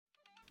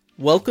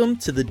Welcome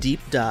to the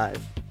Deep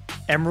Dive,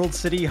 Emerald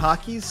City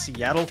Hockey's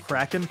Seattle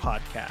Kraken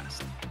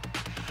podcast.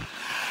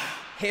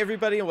 Hey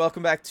everybody, and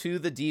welcome back to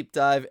the Deep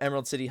Dive,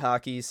 Emerald City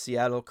Hockey's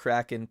Seattle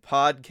Kraken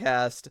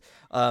podcast.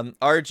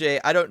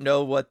 RJ, I don't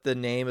know what the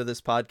name of this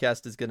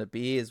podcast is going to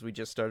be, as we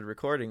just started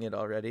recording it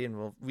already,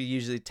 and we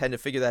usually tend to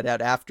figure that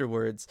out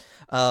afterwards.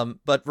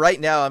 But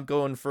right now I'm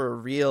going for a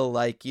real,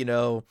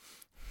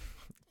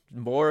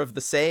 more of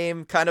the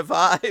same kind of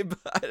vibe.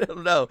 I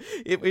don't know.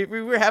 We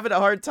were having a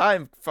hard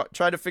time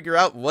trying to figure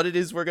out what it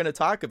is we're going to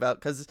talk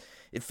about, because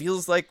it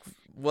feels like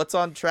what's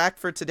on track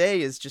for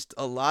today is just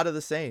a lot of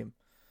the same.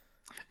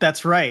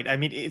 That's right. I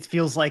mean, it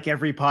feels like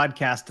every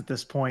podcast at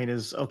this point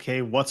is,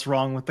 okay, what's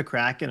wrong with the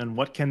Kraken and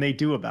what can they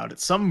do about it?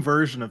 Some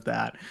version of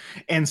that.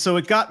 And so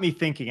it got me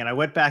thinking, and I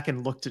went back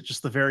and looked at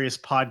just the various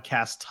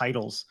podcast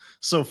titles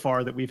so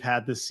far that we've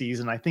had this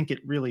season. I think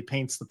it really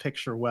paints the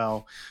picture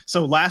well.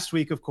 So last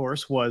week, of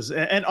course, was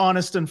an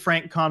honest and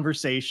frank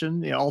conversation.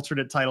 The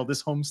alternate title,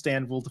 This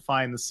Homestand Will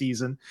Define the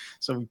Season.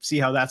 So we see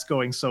how that's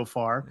going so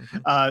far.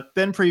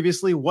 Then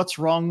previously, What's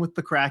Wrong with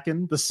the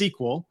Kraken, the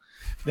sequel.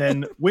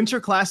 Then Winter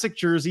Classic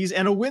jerseys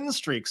and a win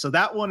streak. So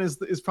that one is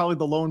probably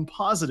the lone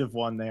positive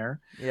one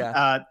there.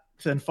 Yeah.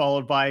 Then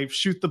followed by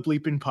Shoot the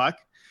Bleeping Puck.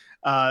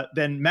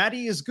 Then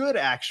Maddie is Good,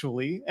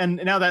 actually.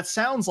 And now that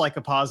sounds like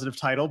a positive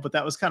title, but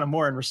that was kind of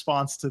more in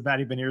response to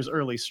Maddie Benier's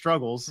early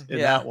struggles in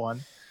that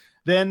one.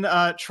 Then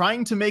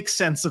Trying to Make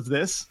Sense of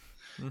This.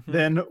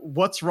 Then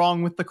What's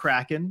Wrong with the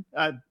Kraken?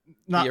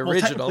 Not the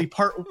original.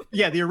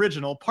 The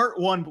original part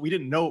one, but we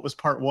didn't know it was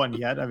part one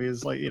yet. I mean,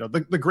 it's like,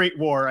 the Great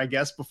War, I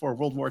guess, before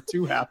World War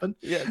II happened.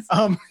 Yes.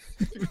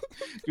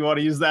 If you want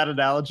to use that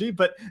analogy.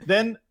 But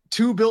then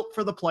Two Built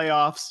for the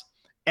Playoffs,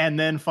 and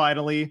then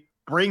finally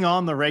Bring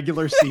on the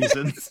Regular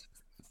Season.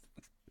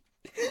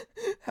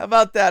 How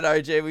about that,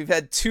 RJ? We've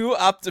had two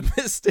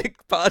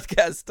optimistic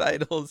podcast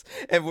titles,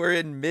 and we're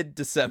in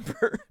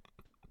mid-December.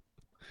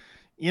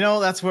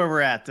 That's where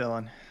we're at,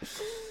 Dylan.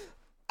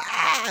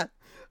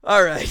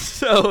 All right.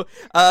 So,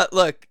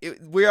 look,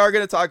 we are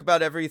going to talk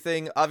about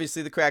everything.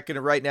 Obviously, the Kraken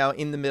are right now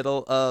in the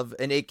middle of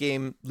an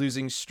 8-game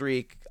losing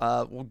streak.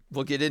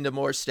 We'll get into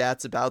more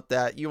stats about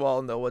that. You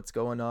all know what's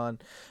going on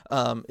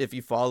if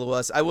you follow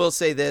us. I will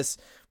say this.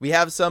 We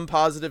have some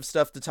positive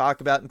stuff to talk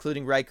about,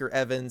 including Ryker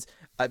Evans.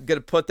 I'm going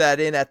to put that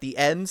in at the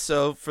end.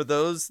 So for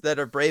those that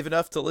are brave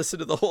enough to listen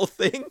to the whole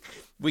thing,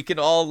 we can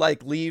all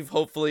leave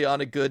hopefully on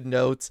a good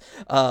note.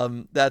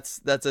 That's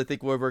I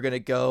think where we're going to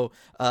go.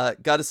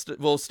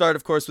 We'll start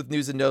of course with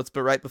news and notes,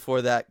 but right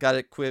before that, got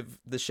to give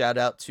the shout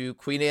out to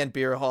Queen Anne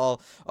Beer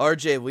Hall.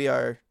 RJ, we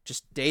are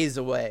just days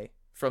away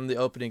from the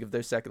opening of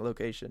their second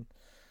location.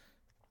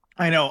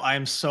 I know.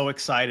 I'm so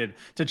excited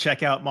to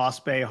check out Moss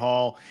Bay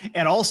Hall.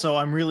 And also,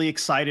 I'm really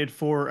excited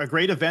for a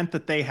great event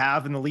that they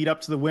have in the lead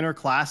up to the Winter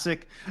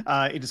Classic.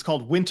 It is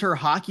called Winter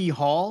Hockey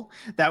Hall.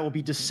 That will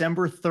be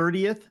December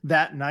 30th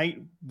that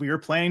night. We are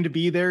planning to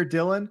be there,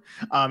 Dylan.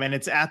 And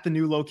it's at the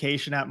new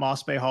location at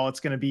Moss Bay Hall.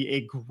 It's going to be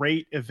a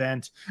great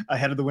event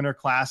ahead of the Winter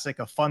Classic,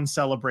 a fun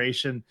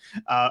celebration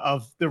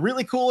of the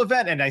really cool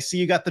event. And I see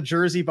you got the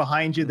jersey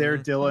behind you there,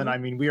 Dylan. I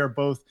mean, we are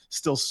both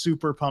still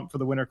super pumped for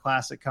the Winter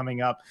Classic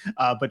coming up.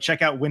 But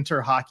check out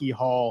Winter Hockey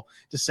Hall,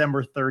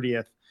 December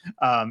 30th,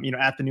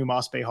 at the new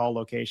Moss Bay Hall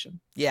location.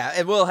 Yeah,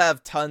 and we'll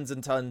have tons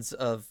and tons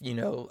of,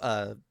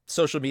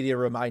 social media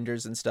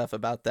reminders and stuff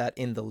about that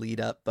in the lead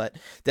up, but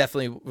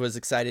definitely was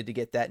excited to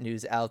get that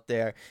news out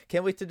there.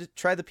 Can't wait to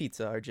try the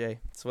pizza, RJ.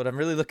 That's what I'm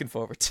really looking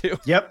forward to.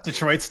 Yep,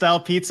 Detroit style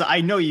pizza.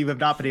 I know you have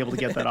not been able to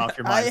get that off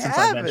your mind since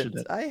I mentioned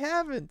it. I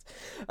haven't.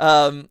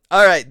 All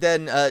right,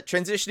 then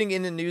transitioning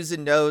into news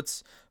and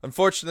notes.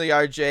 Unfortunately,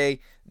 RJ,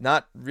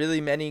 not really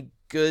many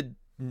good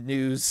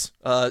news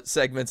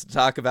segments to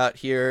talk about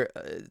here,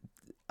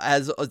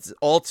 as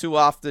all too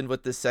often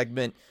with this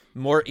segment,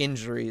 more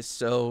injuries.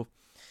 So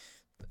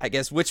I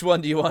guess, which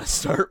one do you want to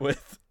start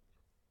with?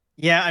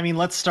 Yeah, I mean,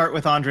 let's start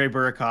with Andre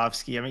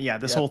Burakovsky. I mean,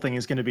 this whole thing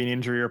is going to be an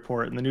injury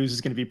report, and the news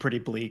is going to be pretty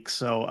bleak.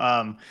 So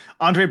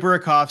Andre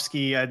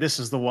Burakovsky, this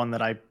is the one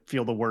that I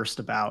feel the worst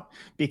about,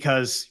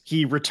 because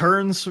he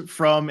returns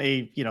from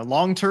a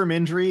long-term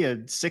injury, a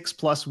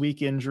 6+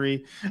 week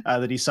injury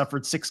that he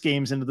suffered 6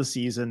 games into the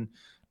season,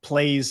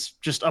 plays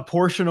just a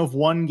portion of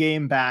one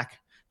game back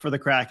for the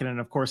Kraken. And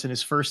of course, in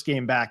his first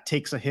game back,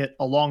 takes a hit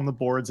along the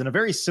boards in a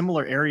very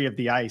similar area of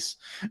the ice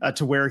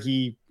to where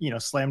he,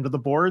 slammed to the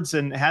boards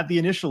and had the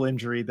initial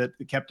injury that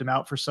kept him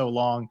out for so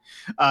long.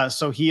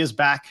 So he is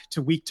back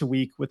to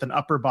week with an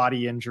upper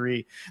body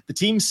injury. The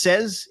team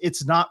says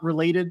it's not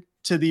related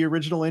to the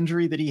original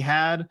injury that he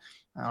had.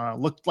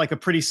 Looked like a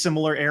pretty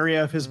similar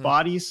area of his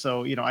body.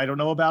 So, I don't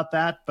know about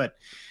that, but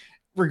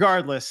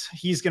regardless,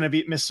 he's going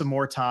to miss some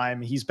more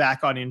time. He's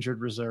back on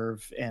injured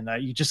reserve, and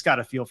you just got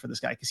to feel for this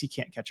guy because he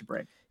can't catch a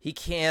break. He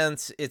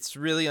can't. It's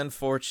really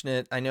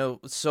unfortunate. I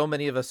know so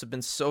many of us have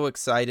been so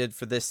excited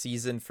for this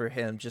season for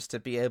him, just to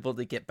be able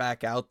to get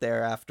back out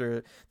there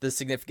after the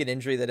significant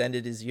injury that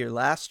ended his year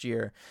last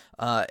year.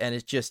 And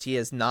it's just, he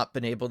has not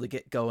been able to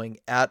get going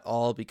at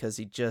all because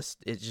it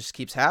just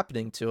keeps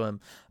happening to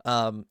him.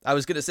 I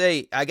was going to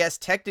say, I guess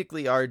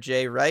technically,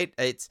 RJ, right?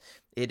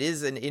 It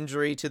is an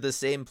injury to the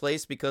same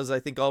place because I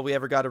think all we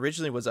ever got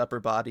originally was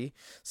upper body.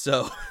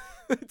 So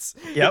it's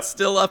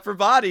still upper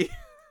body.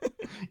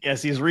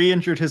 Yes, he's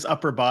re-injured his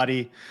upper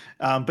body.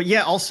 But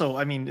yeah, also,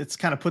 I mean, it's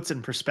kind of puts it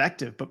in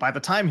perspective. But by the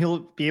time he'll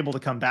be able to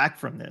come back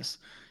from this,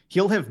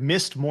 he'll have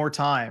missed more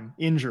time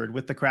injured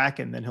with the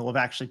Kraken than he'll have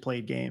actually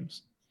played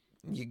games.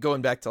 You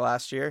going back to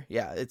last year?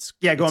 Yeah,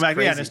 going back.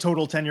 Crazy. Yeah, and his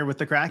total tenure with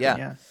the Kraken.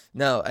 Yeah.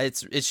 No,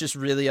 it's just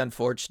really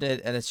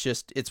unfortunate, and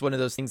it's one of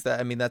those things that,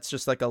 I mean, that's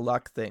just like a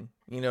luck thing.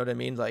 You know what I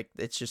mean? Like,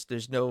 it's just,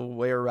 there's no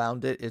way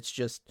around it. It's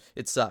just,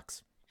 it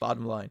sucks.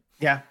 Bottom line.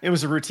 Yeah, it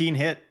was a routine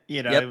hit.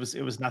 You know, it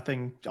was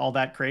nothing all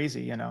that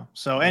crazy. You know.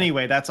 So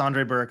anyway, that's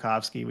Andre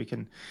Burakovsky. We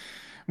can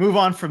move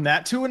on from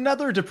that to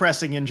another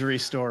depressing injury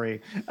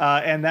story,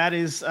 and that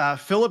is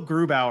Philip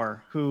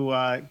Grubauer, who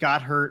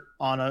got hurt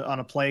on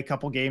a play a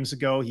couple games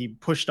ago. He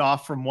pushed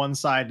off from one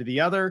side to the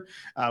other,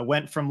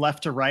 went from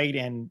left to right,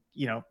 and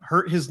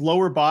hurt his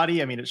lower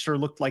body. I mean, it sure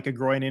looked like a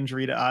groin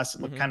injury to us.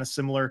 It looked kind of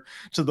similar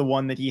to the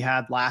one that he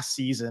had last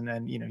season,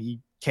 and he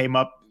came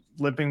up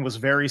limping, was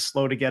very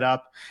slow to get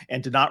up,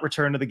 and did not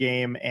return to the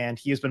game. And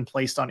he has been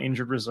placed on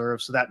injured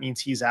reserve, so that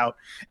means he's out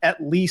at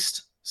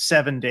least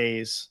 7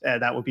 days.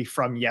 That would be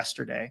from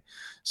yesterday.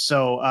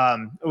 So,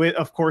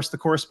 of course, the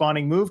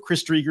corresponding move,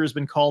 Chris Driedger has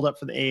been called up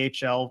for the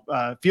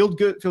AHL. Feel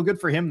good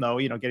for him, though,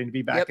 getting to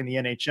be back in the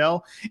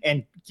NHL.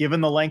 And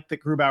given the length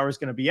that Grubauer is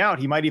going to be out,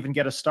 he might even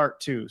get a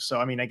start too. So,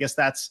 I mean, I guess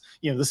that's,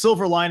 the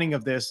silver lining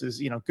of this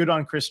is, good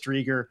on Chris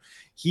Driedger.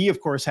 He,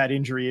 of course, had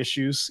injury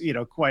issues,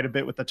 quite a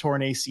bit with the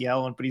torn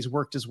ACL, but he's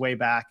worked his way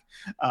back,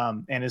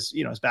 and is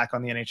back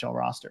on the NHL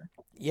roster.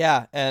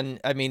 Yeah, and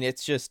I mean,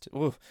 it's just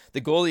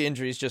the goalie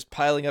injury is just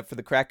piling up for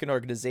the Kraken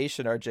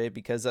organization, RJ,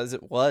 because as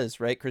it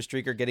was, right, Chris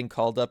Driedger getting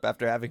called up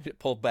after having to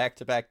pull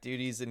back-to-back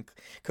duties in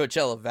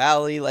Coachella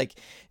Valley, like,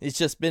 it's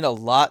just been a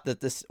lot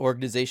that this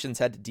organization's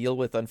had to deal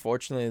with,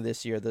 unfortunately,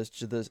 this year,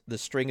 the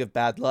string of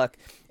bad luck.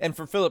 And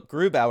for Philip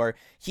Grubauer,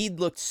 he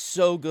looked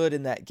so good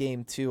in that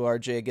game too,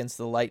 RJ, against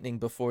the Lightning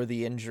before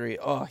the injury.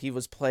 Oh, he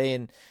was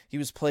playing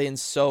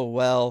so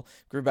well.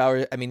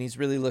 Grubauer, I mean, he's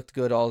really looked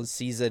good all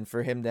season.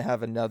 For him to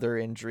have another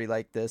injury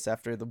like this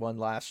after the one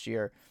last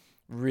year,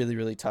 really,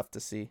 really tough to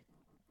see.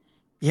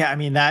 Yeah, I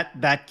mean,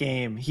 that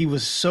game, he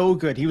was so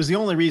good. He was the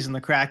only reason the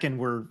Kraken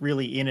were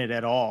really in it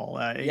at all.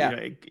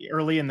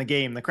 Early in the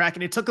game, the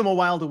Kraken, it took them a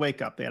while to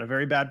wake up. They had a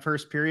very bad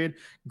first period.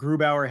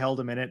 Grubauer held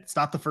him in it. It's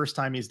not the first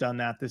time he's done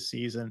that this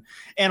season.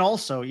 And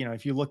also,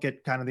 if you look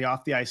at kind of the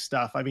off the ice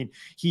stuff, I mean,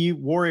 he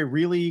wore a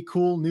really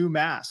cool new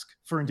mask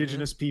for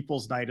Indigenous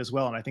Peoples Night as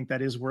well. And I think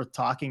that is worth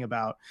talking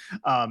about.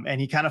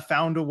 And he kind of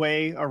found a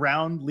way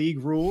around league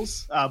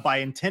rules by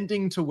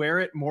intending to wear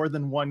it more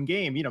than one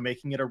game,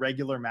 making it a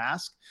regular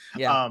mask.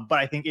 Yeah. But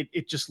I think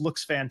it just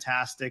looks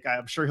fantastic.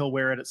 I'm sure he'll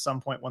wear it at some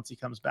point once he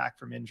comes back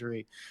from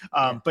injury.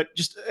 But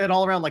just an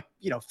all around,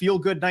 feel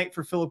good night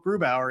for Philip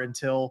Grubauer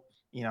until,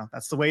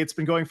 that's the way it's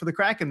been going for the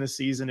Kraken this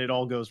season. It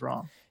all goes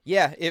wrong.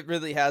 Yeah, it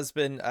really has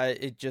been.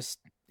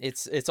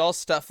 It's all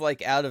stuff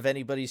like out of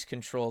anybody's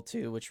control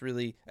too, which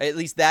really, at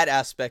least that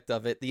aspect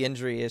of it, the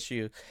injury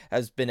issue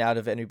has been out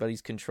of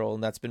anybody's control,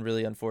 and that's been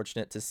really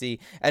unfortunate to see.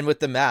 And with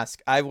the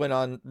mask, I went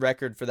on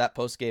record for that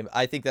post game.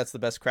 I think that's the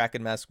best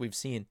Kraken mask we've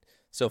seen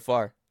so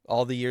far,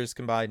 all the years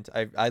combined.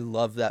 I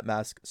love that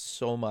mask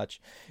so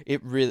much.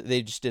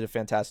 They just did a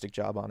fantastic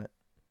job on it.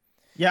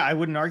 Yeah, I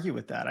wouldn't argue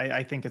with that.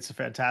 I think it's a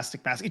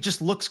fantastic mask. It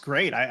just looks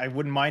great. I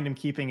wouldn't mind him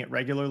keeping it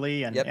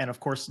regularly, and of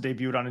course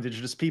debuted on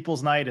Indigenous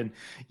Peoples Night, and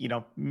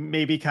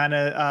maybe kind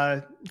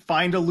of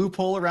find a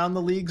loophole around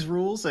the league's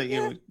rules,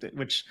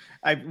 which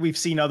we've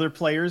seen other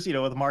players,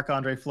 with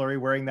Marc-Andre Fleury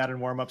wearing that in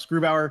warmups.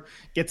 Grubauer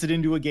gets it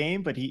into a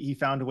game, but he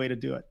found a way to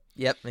do it.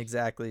 Yep,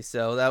 exactly.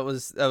 So that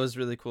was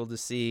really cool to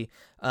see.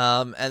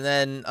 And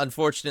then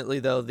unfortunately,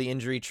 though, the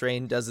injury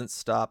train doesn't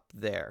stop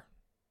there.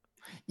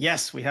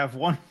 Yes, we have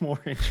one more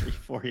injury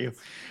for you,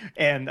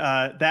 and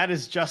that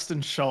is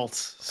Justin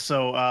Schultz.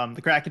 So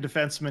the Kraken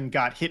defenseman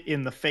got hit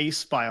in the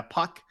face by a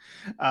puck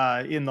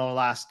in the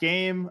last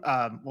game.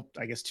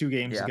 I guess 2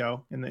 games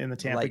ago in the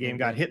Tampa game,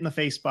 got hit in the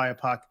face by a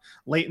puck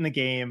late in the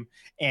game,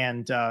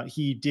 and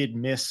he did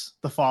miss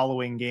the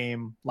following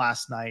game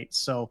last night,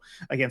 so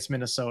against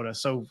Minnesota.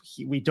 So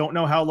we don't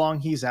know how long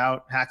he's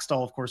out.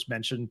 Hackstall, of course,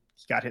 mentioned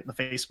he got hit in the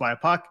face by a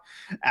puck,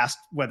 asked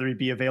whether he'd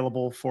be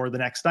available for the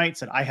next night,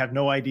 said, I have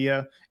no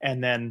idea.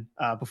 And then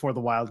before the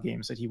Wild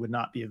game said he would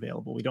not be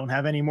available. We don't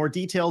have any more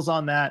details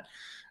on that.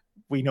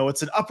 We know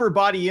it's an upper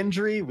body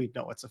injury. We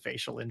know it's a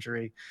facial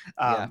injury,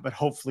 Yeah. but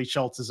hopefully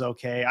Schultz is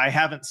okay. I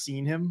haven't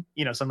seen him.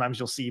 Sometimes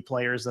you'll see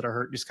players that are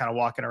hurt just kind of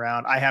walking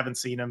around. I haven't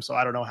seen him, so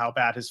I don't know how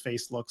bad his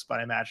face looks, but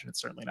I imagine it's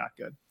certainly not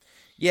good.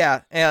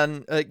 Yeah,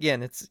 and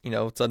again, it's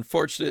it's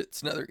unfortunate.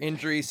 It's another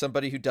injury.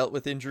 Somebody who dealt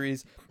with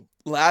injuries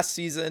last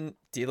season,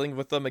 dealing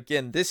with them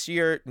again this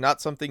year.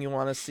 Not something you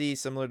want to see.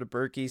 Similar to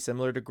Berkey,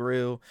 similar to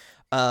Gru.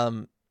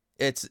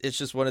 It's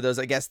just one of those.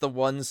 I guess the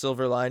one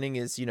silver lining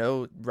is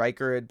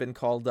Ryker had been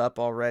called up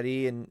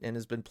already and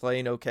has been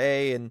playing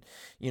okay, and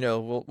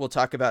we'll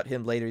talk about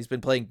him later. He's been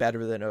playing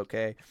better than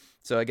okay.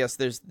 So I guess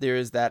there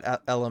is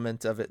that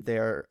element of it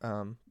there.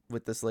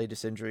 With this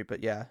latest injury,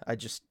 but yeah, I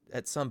just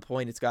at some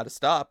point it's got to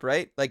stop,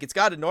 right? Like it's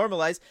got to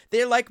normalize.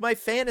 They're like my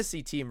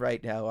fantasy team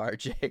right now,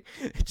 RJ.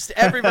 Just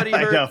everybody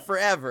hurt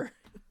forever.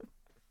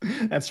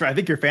 That's right. I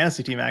think your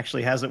fantasy team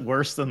actually has it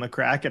worse than the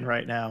Kraken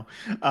right now.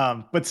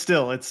 But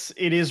still, it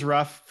is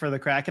rough for the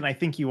Kraken. I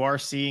think you are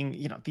seeing,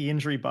 the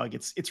injury bug.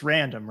 It's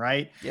random,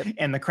 right? Yep.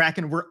 And the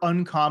Kraken were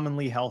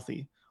uncommonly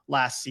healthy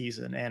last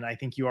season, and I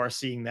think you are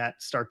seeing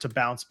that start to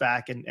bounce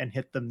back and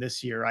hit them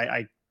this year.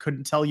 I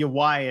couldn't tell you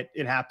why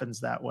it happens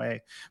that way,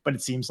 but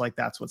it seems like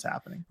that's what's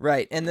happening.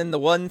 Right. And then the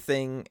one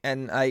thing,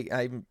 and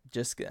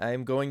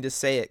I'm going to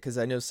say it because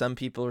I know some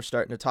people are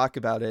starting to talk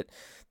about it.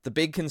 The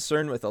big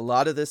concern with a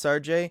lot of this,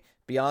 RJ,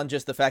 beyond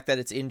just the fact that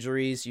it's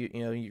injuries,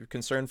 you're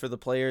concerned for the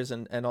players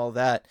and all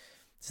that,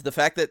 it's the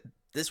fact that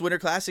this Winter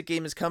Classic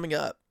game is coming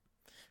up.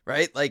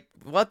 Right? Like,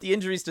 we want the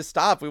injuries to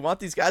stop. We want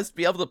these guys to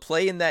be able to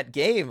play in that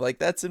game. Like,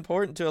 that's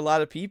important to a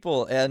lot of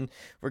people. And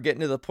we're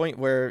getting to the point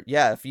where,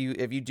 yeah, if you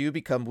do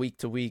become week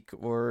to week,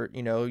 or,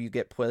 you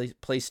get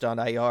placed on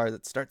IR,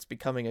 that starts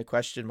becoming a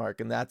question mark.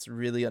 And that's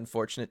really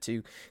unfortunate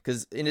too.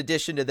 Because in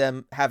addition to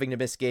them having to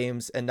miss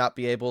games and not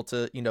be able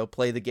to,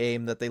 play the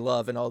game that they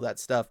love and all that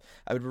stuff,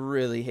 I would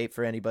really hate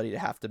for anybody to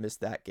have to miss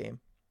that game.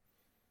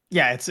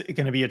 Yeah, it's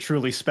going to be a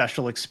truly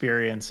special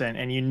experience, and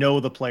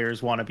the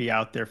players want to be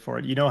out there for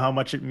it. You know how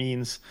much it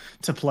means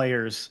to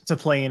players to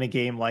play in a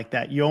game like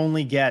that. You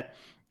only get,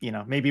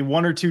 maybe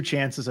one or two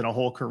chances in a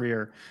whole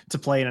career to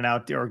play in an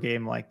outdoor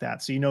game like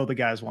that. So the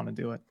guys want to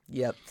do it.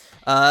 Yep.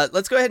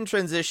 Let's go ahead and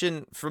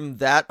transition from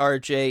that,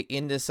 RJ,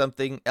 into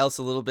something else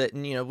a little bit.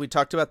 And we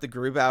talked about the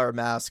Grubauer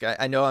mask.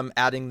 I know I'm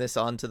adding this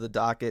onto the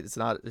docket. It's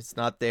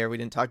not there. We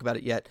didn't talk about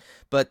it yet,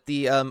 but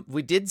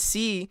we did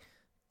see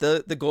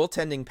the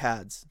goaltending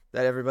pads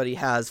that everybody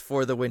has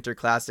for the Winter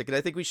Classic. And I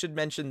think we should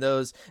mention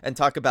those and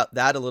talk about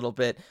that a little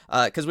bit.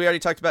 Cause we already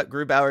talked about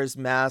Grubauer's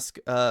mask,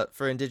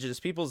 for Indigenous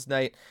Peoples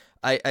Night.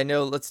 I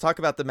know, let's talk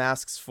about the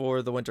masks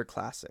for the Winter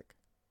Classic.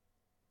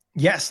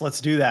 Yes,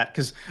 let's do that.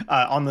 Because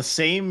on the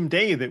same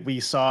day that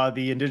we saw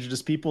the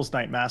Indigenous Peoples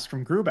Night mask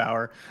from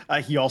Grubauer,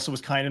 he also was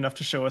kind enough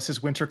to show us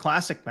his Winter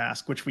Classic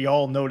mask, which we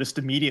all noticed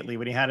immediately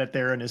when he had it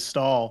there in his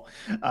stall,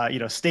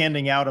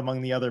 standing out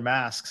among the other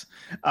masks.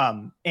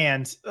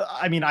 And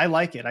I mean, I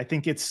like it. I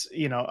think it's,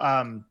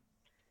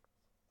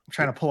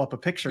 trying to pull up a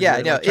picture. Yeah,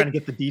 here, no, trying to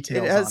get the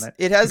details on it.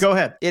 It has. Go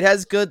ahead. It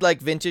has good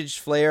vintage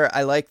flair.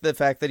 I like the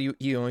fact that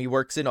he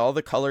works in all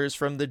the colors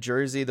from the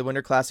jersey, the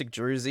Winter Classic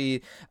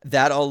jersey.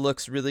 That all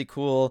looks really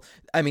cool.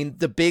 I mean,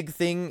 the big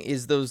thing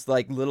is those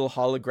little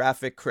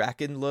holographic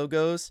Kraken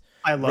logos.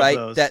 I love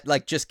those.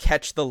 That just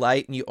catch the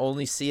light, and you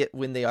only see it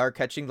when they are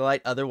catching the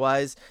light.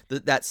 Otherwise,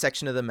 that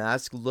section of the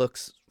mask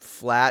looks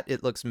flat,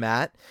 it looks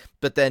matte,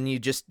 but then you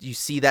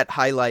see that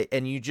highlight,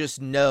 and you just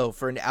know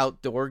for an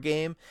outdoor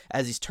game,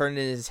 as he's turning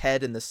his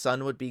head and the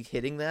sun would be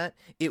hitting that,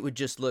 it would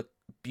just look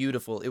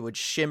beautiful. It would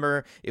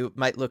shimmer. It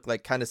might look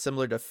kind of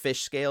similar to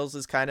fish scales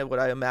is kind of what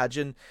I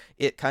imagine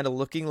it kind of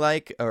looking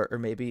like, or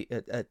maybe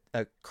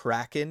a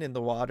kraken in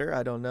the water.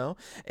 I don't know.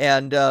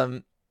 And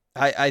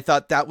I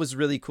thought that was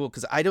really cool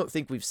because I don't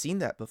think we've seen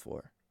that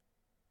before.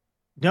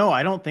 No,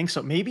 I don't think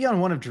so. Maybe on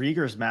one of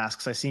Drieger's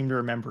masks, I seem to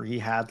remember he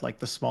had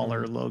the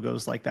smaller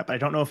logos like that, but I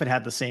don't know if it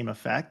had the same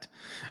effect.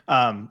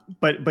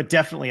 But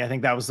definitely, I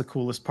think that was the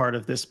coolest part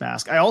of this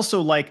mask. I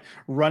also like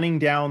running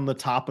down the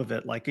top of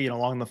it,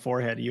 along the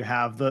forehead. You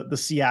have the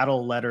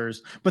Seattle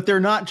letters, but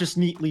they're not just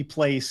neatly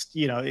placed,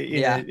 in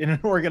an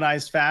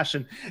organized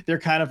fashion. They're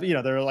kind of,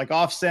 they're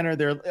off center.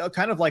 They're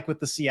kind of like with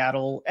the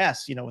Seattle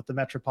S, with the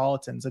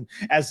Metropolitans. And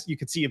as you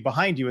can see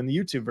behind you in the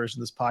YouTube version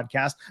of this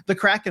podcast, the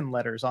Kraken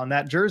letters on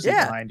that jersey.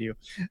 Yeah. Behind you,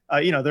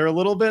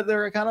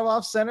 they're kind of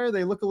off center.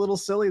 They look a little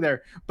silly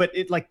there, but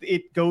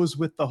it goes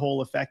with the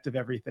whole effect of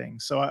everything.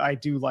 So I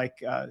do like,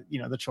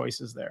 the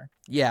choices there.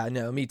 Yeah,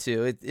 no, me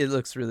too. It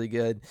looks really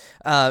good.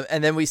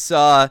 And then we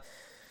saw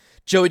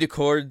Joey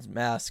Decord's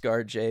mask,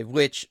 RJ,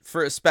 which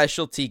for a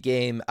specialty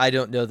game, I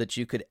don't know that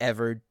you could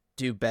ever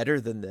do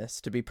better than this,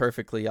 to be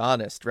perfectly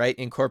honest, right?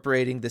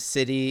 Incorporating the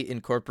city,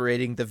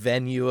 incorporating the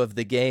venue of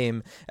the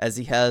game, as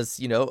he has,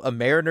 a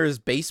Mariners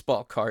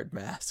baseball card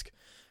mask.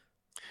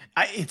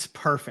 It's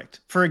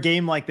perfect for a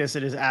game like this.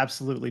 It is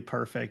absolutely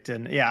perfect.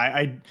 And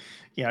yeah,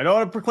 Yeah, I don't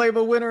want to proclaim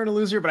a winner and a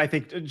loser, but I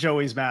think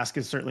Joey's mask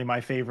is certainly my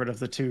favorite of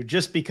the two,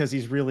 just because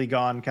he's really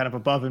gone kind of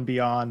above and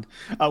beyond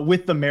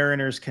with the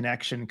Mariners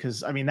connection.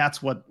 Because I mean,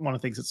 that's what one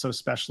of the things that's so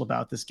special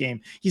about this game.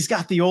 He's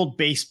got the old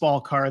baseball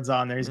cards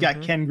on there. He's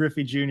got Ken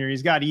Griffey Jr.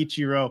 He's got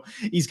Ichiro.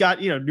 He's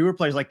got newer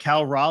players like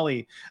Cal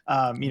Raleigh,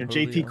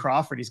 JP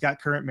Crawford. He's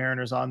got current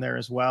Mariners on there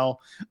as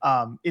well.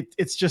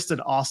 It's just an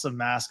awesome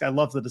mask. I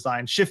love the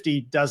design.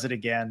 Shifty does it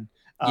again.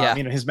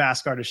 His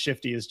mask art is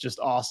Shifty is just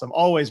awesome.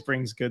 Always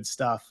brings good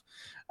stuff.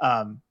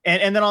 And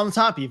then on the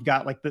top, you've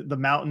got like the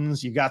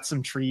mountains, you've got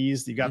some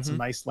trees, you've got some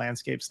nice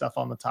landscape stuff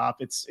on the top.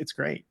 It's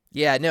great.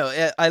 Yeah,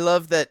 no, I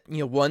love that,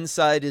 one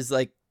side is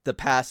like the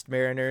past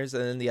Mariners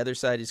and then the other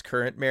side is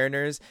current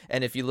Mariners.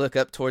 And if you look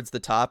up towards the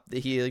top,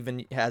 he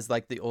even has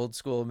like the old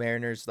school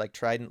Mariners, like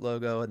Trident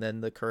logo, and then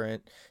the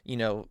current,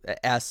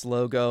 S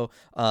logo,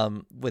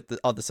 with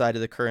on the side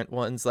of the current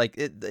ones.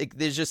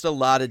 There's just a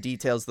lot of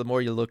details. The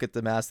more you look at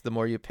the mask, the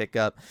more you pick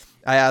up.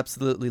 I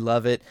absolutely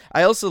love it.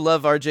 I also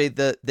love, RJ,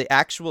 the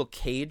actual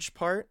cage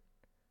part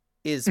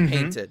is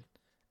painted.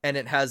 And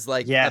it has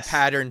like a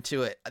pattern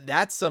to it.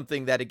 That's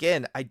something that,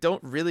 again, I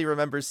don't really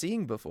remember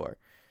seeing before.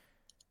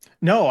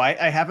 No,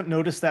 I haven't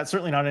noticed that.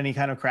 Certainly not any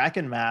kind of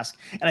Kraken mask.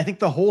 And I think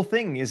the whole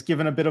thing is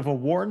given a bit of a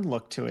worn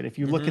look to it. If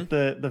you look at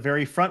the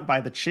very front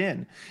by the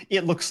chin,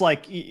 it looks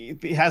like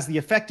it has the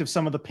effect of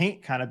some of the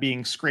paint kind of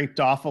being scraped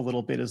off a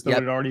little bit as though it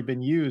had already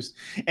been used.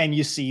 And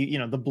you see,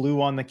 the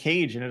blue on the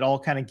cage, and it all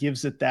kind of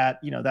gives it that,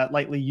 that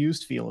lightly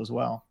used feel as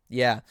well.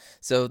 Yeah,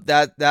 so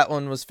that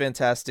one was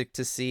fantastic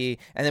to see.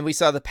 And then we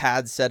saw the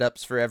pad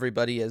setups for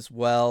everybody as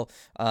well.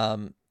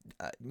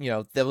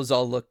 Those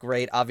all look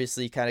great.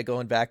 Obviously, kind of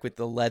going back with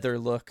the leather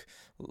look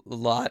a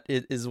lot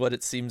is what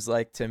it seems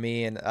like to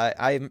me. And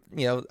I'm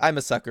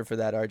a sucker for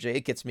that, RJ.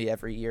 It gets me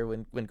every year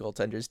when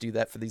goaltenders do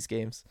that for these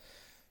games.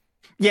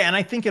 Yeah, and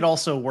I think it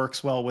also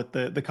works well with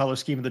the color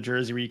scheme of the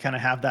jersey, where you kind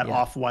of have that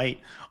off-white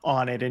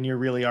on it, and you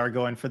really are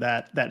going for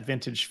that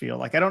vintage feel.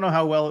 Like, I don't know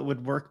how well it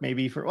would work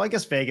maybe for, I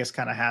guess Vegas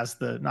kind of has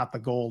not the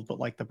gold, but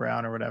like the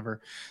brown or whatever.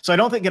 So I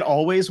don't think it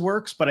always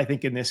works, but I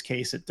think in this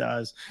case it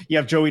does. You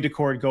have Joey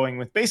Daccord going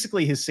with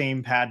basically his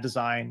same pad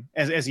design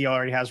as he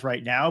already has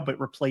right now, but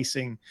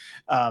replacing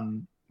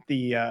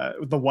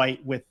the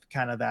white with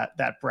kind of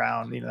that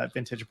brown, that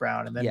vintage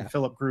brown. And then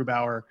Philip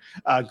Grubauer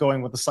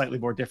going with a slightly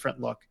more different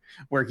look,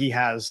 where he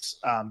has,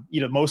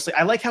 mostly,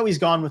 I like how he's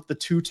gone with the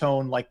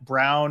two-tone like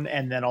brown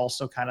and then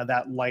also kind of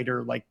that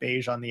lighter like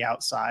beige on the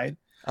outside.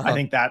 I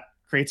think that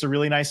creates a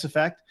really nice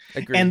effect.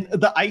 Agreed. And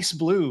the ice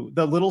blue,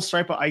 the little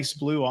stripe of ice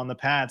blue on the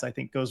pads, I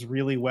think goes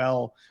really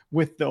well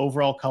with the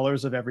overall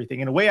colors of everything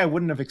in a way I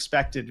wouldn't have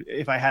expected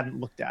if I hadn't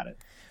looked at it.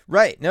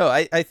 Right. No,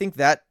 I think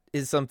that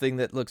is something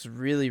that looks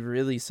really,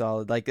 really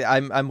solid. Like,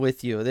 I'm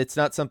with you. It's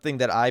not something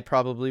that I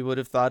probably would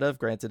have thought of.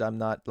 Granted, I'm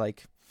not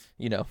like,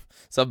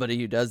 somebody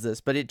who does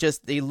this, but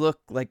they look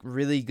like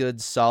really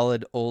good,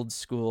 solid, old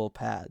school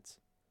pads.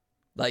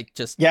 Like,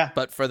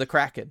 but for the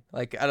Kraken.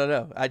 Like, I don't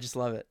know. I just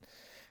love it.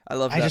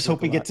 I just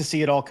hope we get to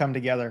see it all come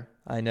together.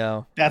 I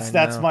know.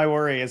 That's my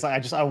worry, is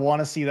I want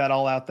to see that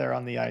all out there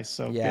on the ice.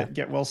 So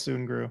get well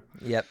soon, Gru.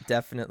 Yep,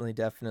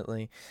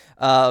 definitely.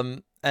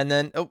 And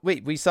then,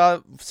 we saw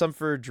some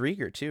for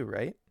Drieger too,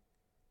 right?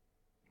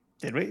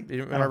 Did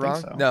we? Am I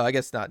wrong? So. No, I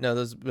guess not. No,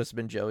 those must have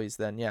been Joey's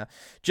then. Yeah.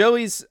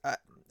 Joey's,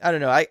 I don't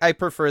know. I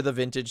prefer the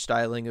vintage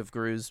styling of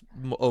Gru's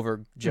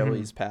over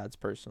Joey's pads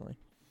personally.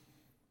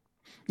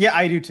 Yeah,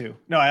 I do too.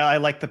 No, I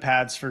like the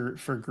pads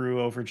for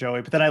Gru over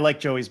Joey, but then I like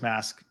Joey's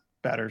mask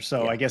better.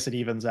 So I guess it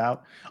evens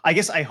out. I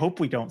guess I hope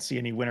we don't see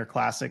any Winter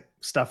Classic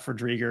stuff for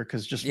Drieger,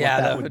 because just what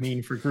that would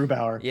mean for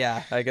Grubauer.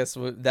 Yeah, I guess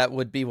that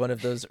would be one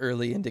of those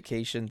early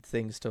indication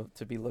things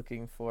to be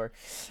looking for.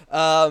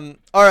 All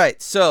right,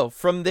 so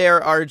from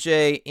there,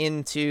 RJ,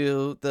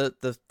 into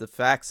the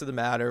facts of the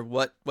matter,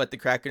 what the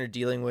Kraken are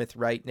dealing with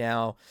right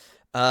now.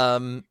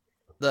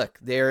 Look,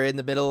 they're in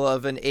the middle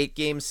of an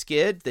 8-game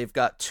skid. They've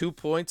got 2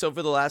 points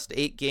over the last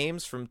 8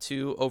 games from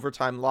 2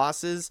 overtime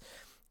losses.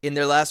 In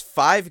their last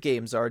 5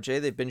 games,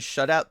 RJ, they've been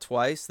shut out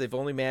twice. They've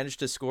only managed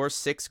to score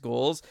 6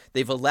 goals.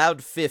 They've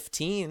allowed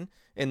 15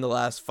 in the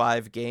last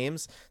 5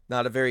 games.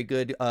 Not a very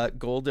good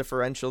goal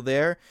differential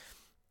there.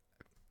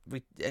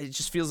 It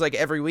just feels like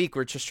every week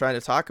we're just trying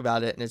to talk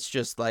about it, and it's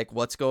just like,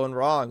 what's going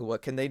wrong?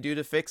 What can they do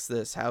to fix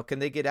this? How can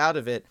they get out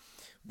of it?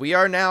 We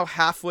are now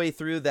halfway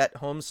through that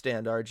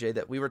homestand, RJ,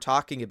 that we were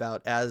talking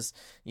about as,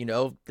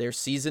 their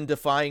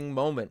season-defying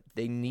moment.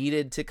 They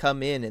needed to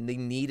come in and they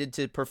needed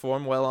to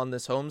perform well on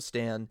this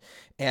homestand,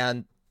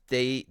 and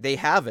they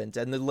haven't.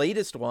 And the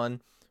latest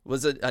one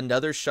was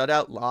another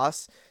shutout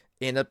loss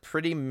in a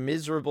pretty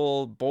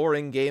miserable,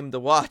 boring game to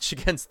watch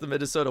against the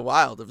Minnesota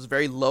Wild. It was a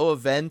very low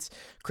event.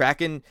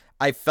 Kraken,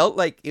 I felt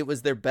like it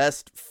was their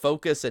best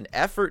focus and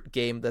effort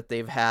game that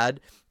they've had,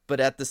 but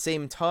at the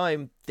same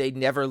time, they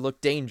never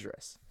looked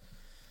dangerous.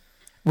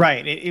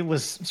 Right. It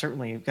was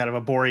certainly kind of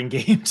a boring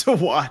game to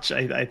watch.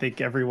 I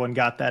think everyone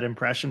got that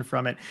impression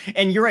from it.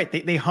 And you're right.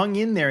 They hung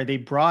in there. They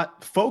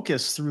brought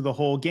focus through the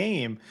whole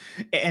game.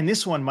 And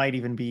this one might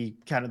even be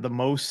kind of the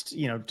most,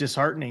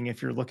 disheartening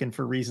if you're looking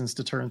for reasons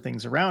to turn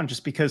things around,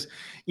 just because,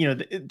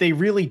 they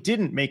really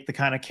didn't make the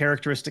kind of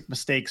characteristic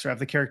mistakes or have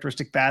the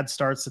characteristic bad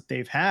starts that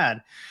they've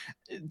had.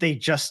 They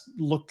just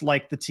looked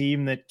like the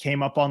team that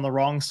came up on the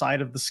wrong side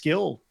of the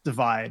skill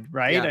divide,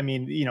 right? Yeah. I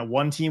mean,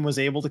 one team was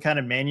able to kind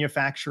of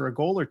manufacture a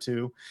goal or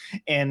two,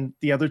 and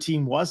the other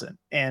team wasn't.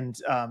 And,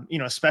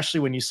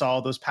 especially when you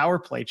saw those power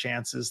play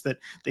chances that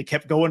they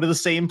kept going to the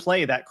same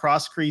play, that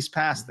cross crease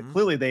pass that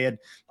clearly they had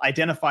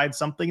identified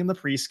something in the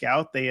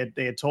pre-scout. They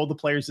had told the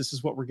players, this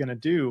is what we're going to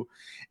do.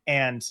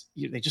 And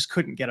they just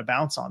couldn't get a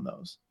bounce on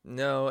those.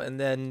 No, and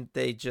then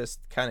they just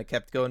kind of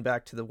kept going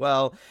back to the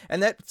well.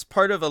 And that's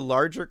part of a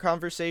larger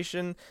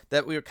conversation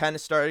that we were kind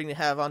of starting to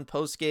have on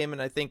post game.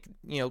 And I think,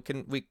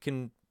 we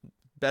can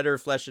better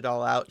flesh it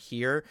all out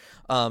here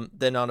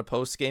than on a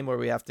post game where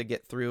we have to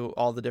get through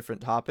all the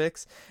different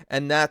topics.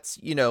 And that's,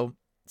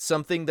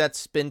 something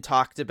that's been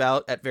talked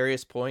about at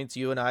various points.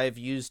 You and I have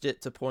used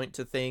it to point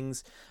to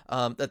things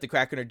that the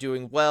Kraken are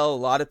doing well. A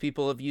lot of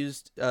people have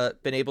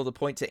been able to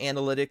point to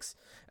analytics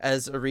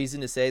as a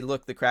reason to say,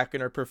 look, the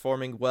Kraken are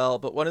performing well.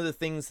 But one of the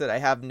things that I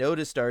have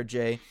noticed,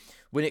 RJ,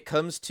 when it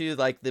comes to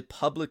like the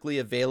publicly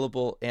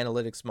available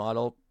analytics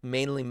model,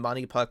 mainly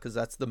Money Puck, because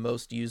that's the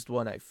most used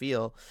one, I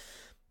feel,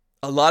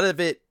 a lot of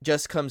it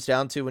just comes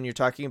down to, when you're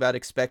talking about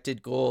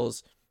expected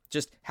goals,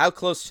 just how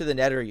close to the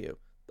net are you?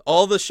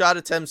 All the shot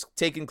attempts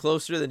taken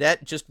closer to the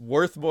net just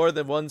worth more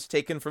than ones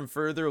taken from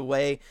further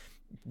away,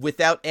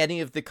 without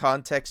any of the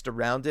context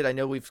around it. I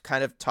know we've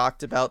kind of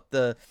talked about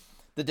the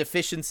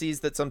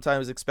deficiencies that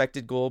sometimes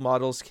expected goal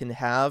models can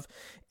have.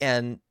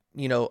 And,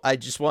 I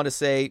just want to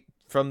say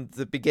from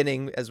the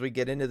beginning, as we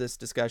get into this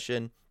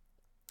discussion,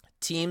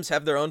 teams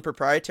have their own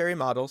proprietary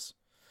models,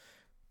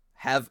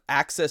 have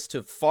access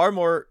to far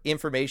more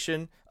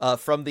information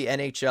from the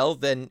NHL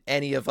than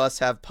any of us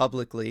have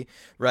publicly,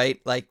 right?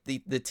 Like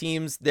the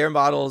teams, their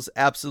models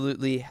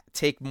absolutely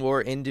take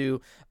more into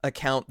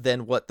account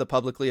than what the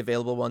publicly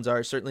available ones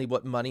are. Certainly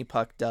what Money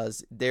Puck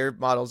does. Their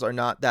models are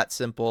not that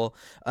simple.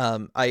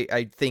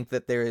 I think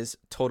that there is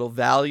total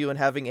value in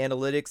having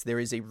analytics. There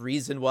is a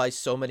reason why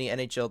so many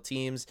NHL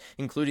teams,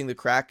 including the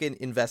Kraken,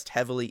 invest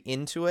heavily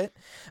into it.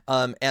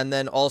 And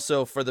then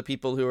also for the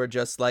people who are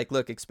just like,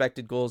 look,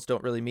 expected goals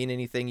don't really mean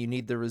anything. You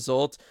need the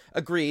result.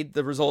 Agreed.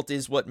 The result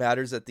is what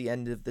matters at the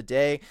end of the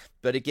day.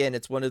 But again,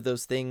 it's one of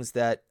those things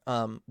that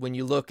when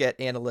you look at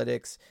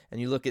analytics and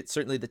you look at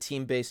certainly the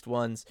team-based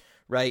ones,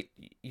 right,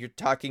 you're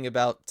talking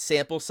about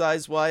sample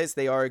size wise,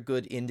 they are a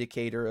good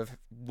indicator of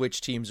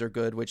which teams are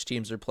good, which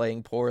teams are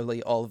playing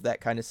poorly, all of that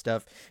kind of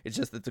stuff. It's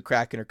just that the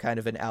Kraken are kind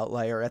of an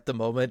outlier at the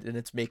moment, and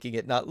it's making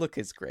it not look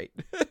as great.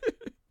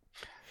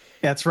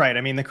 That's right.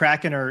 I mean, the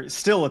Kraken are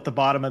still at the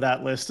bottom of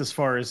that list as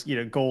far as,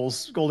 goal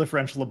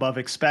differential above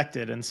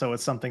expected. And so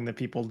it's something that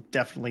people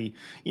definitely,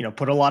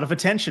 put a lot of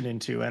attention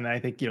into. And I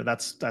think,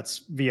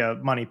 that's via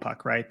Money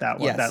Puck, right? That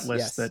one, that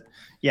list yes.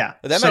 yeah.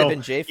 But that might have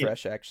been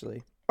JFresh,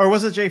 actually. Or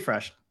was it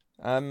JFresh?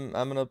 I'm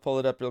going to pull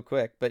it up real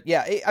quick. But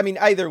yeah, I mean,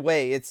 either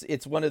way,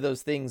 it's one of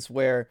those things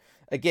where,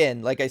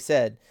 again, like I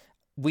said,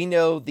 we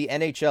know the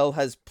NHL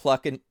has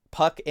puck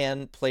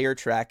and player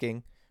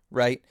tracking,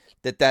 right?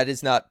 That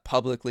is not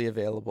publicly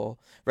available,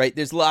 right?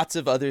 There's lots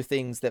of other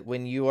things that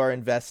when you are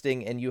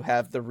investing and you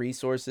have the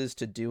resources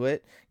to do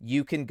it,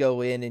 you can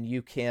go in and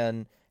you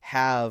can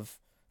have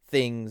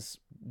things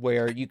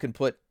where you can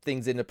put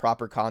things into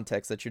proper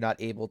context that you're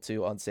not able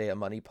to on, say, a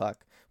Money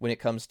Puck, when it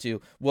comes to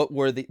what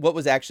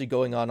was actually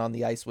going on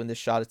the ice when this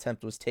shot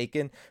attempt was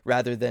taken,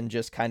 rather than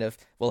just kind of,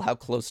 well, how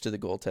close to the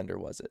goaltender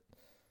was it?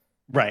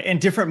 Right.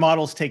 And different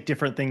models take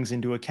different things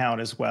into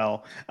account as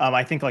well.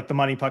 I think like the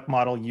Money Puck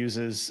model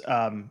uses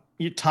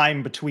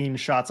time between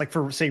shots, like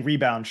for, say,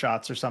 rebound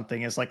shots or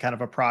something, as like kind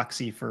of a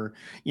proxy for,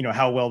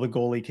 how well the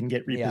goalie can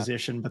get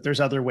repositioned. Yeah. But there's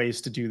other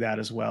ways to do that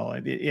as well.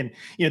 And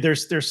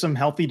there's some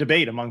healthy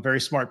debate among very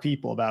smart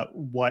people about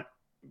what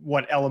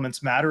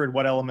elements matter and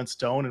what elements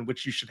don't, and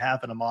which you should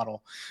have in a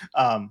model.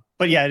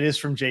 But yeah, it is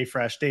from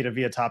JFresh, data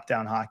via Top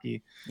Down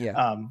Hockey.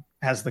 Yeah.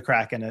 Has the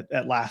Kraken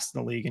at last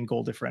in the league in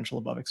goal differential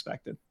above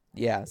expected.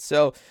 Yeah,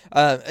 so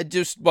I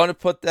just want to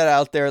put that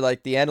out there.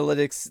 Like, the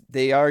analytics,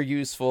 they are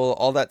useful.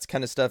 All that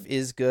kind of stuff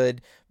is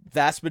good.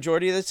 Vast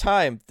majority of the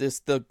time,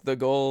 the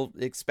goal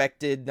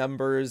expected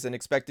numbers and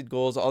expected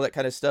goals, all that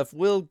kind of stuff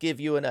will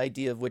give you an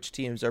idea of which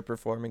teams are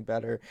performing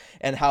better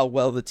and how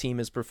well the team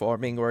is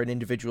performing, or an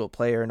individual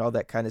player and all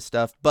that kind of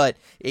stuff. But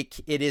it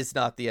is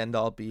not the end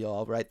all be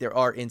all, right? There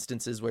are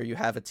instances where you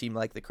have a team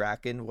like the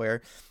Kraken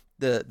where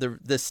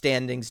the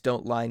standings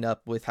don't line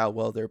up with how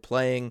well they're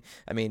playing.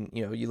 I mean,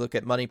 you look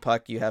at Money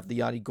Puck, you have the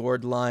Yanni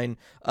Gourde line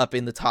up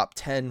in the top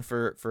 10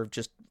 for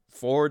just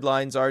forward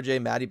lines,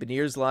 RJ. Matty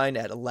Beniers' line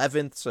at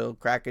 11th, so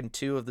Kraken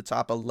 2 of the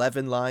top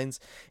 11 lines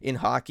in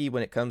hockey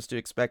when it comes to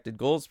expected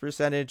goals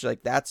percentage.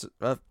 Like, that's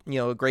a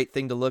great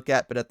thing to look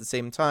at, but at the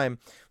same time,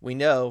 we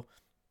know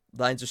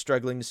lines are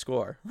struggling to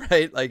score,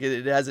 right? Like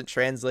it hasn't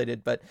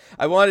translated, but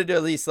I wanted to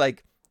at least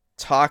like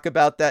talk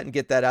about that and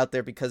get that out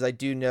there, because I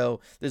do know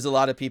there's a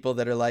lot of people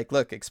that are like,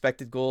 look,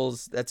 expected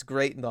goals, that's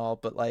great and all,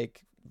 but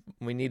like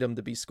we need them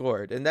to be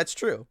scored. And that's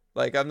true.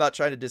 Like, I'm not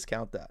trying to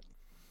discount that.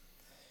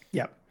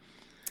 Yep.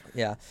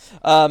 Yeah.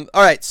 All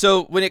right.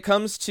 So when it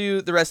comes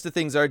to the rest of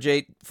things,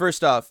 RJ,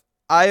 first off,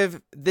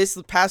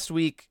 this past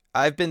week,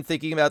 I've been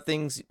thinking about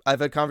things. I've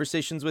had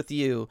conversations with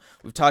you.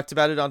 We've talked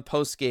about it on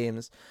post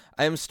games.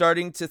 I am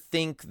starting to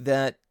think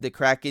that the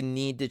Kraken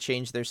need to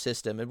change their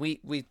system. And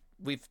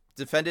we've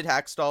defended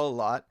Hackstall a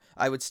lot.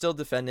 I would still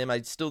defend him.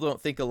 I still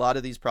don't think a lot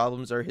of these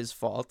problems are his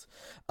fault.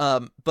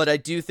 But I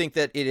do think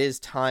that it is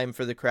time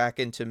for the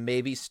Kraken to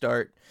maybe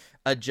start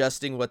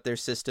adjusting what their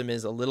system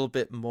is a little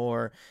bit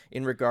more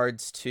in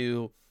regards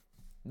to,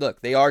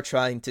 look, they are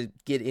trying to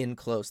get in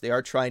close. They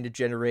are trying to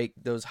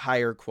generate those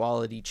higher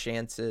quality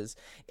chances.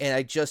 And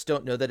I just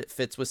don't know that it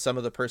fits with some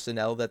of the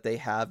personnel that they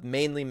have,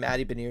 mainly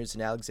Matty Beniers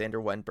and Alexander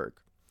Wenberg.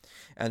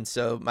 And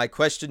so my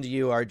question to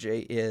you,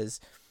 RJ, is,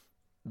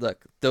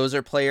 look, those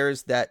are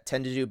players that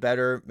tend to do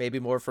better, maybe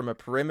more from a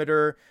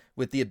perimeter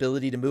with the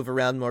ability to move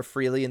around more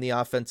freely in the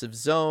offensive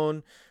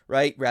zone,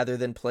 right? Rather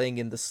than playing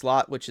in the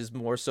slot, which is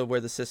more so where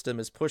the system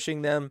is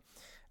pushing them.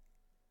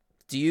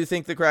 Do you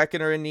think the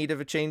Kraken are in need of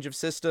a change of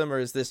system, or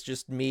is this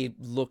just me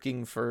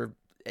looking for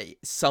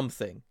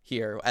something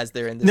here as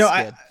they're in this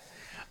skid?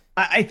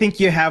 I think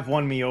you have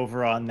won me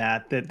over on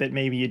that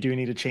maybe you do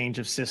need a change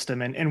of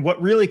system. And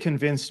what really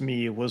convinced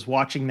me was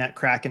watching that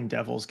Kraken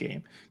Devils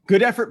game.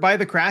 Good effort by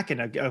the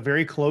Kraken, a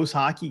very close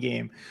hockey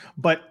game,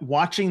 but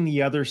watching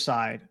the other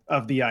side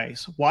of the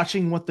ice,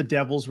 watching what the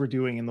Devils were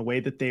doing and the way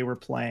that they were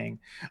playing,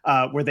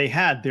 where they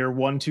had their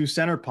 1-2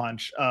 center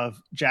punch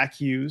of Jack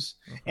Hughes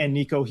and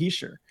Nico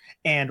Hischier.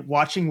 And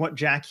watching what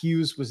Jack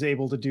Hughes was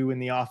able to do in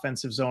the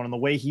offensive zone and the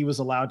way he was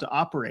allowed to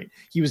operate.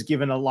 He was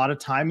given a lot of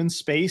time and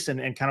space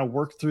and kind of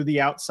worked through the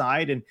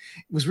outside and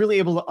was really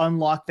able to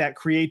unlock that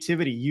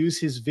creativity, use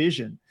his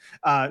vision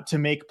to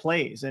make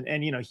plays. And,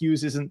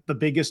 Hughes isn't the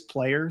biggest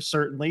player,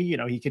 certainly.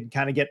 He can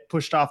kind of get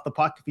pushed off the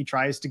puck if he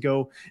tries to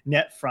go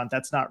net front.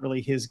 That's not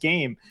really his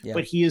game,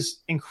 but he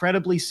is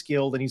incredibly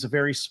skilled and he's a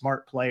very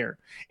smart player.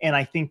 And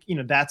I think,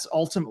 that's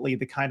ultimately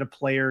the kind of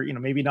player,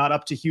 maybe not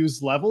up to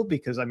Hughes' level,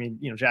 because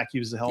Jack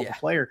Hughes is a hell of a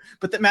player,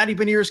 but that Matty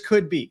Beniers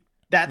could be.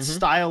 That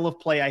style of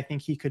play, I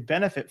think he could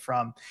benefit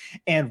from.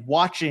 And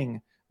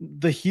watching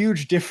the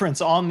huge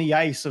difference on the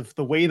ice of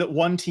the way that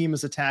one team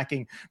is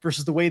attacking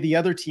versus the way the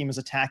other team is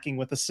attacking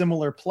with a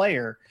similar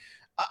player,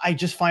 I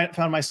just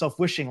found myself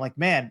wishing, like,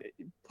 man,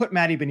 put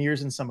Matty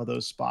Beniers in some of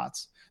those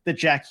spots that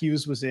Jack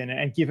Hughes was in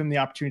and give him the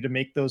opportunity to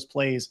make those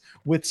plays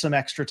with some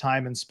extra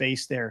time and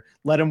space there.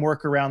 Let him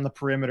work around the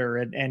perimeter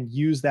and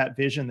use that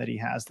vision that he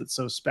has that's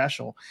so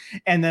special.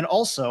 And then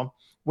also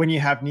when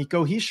you have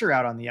Nico Hischier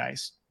out on the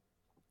ice,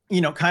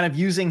 kind of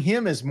using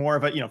him as more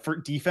of a, for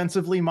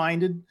defensively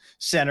minded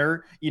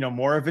center,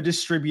 more of a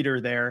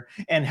distributor there,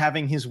 and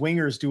having his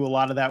wingers do a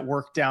lot of that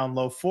work down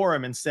low for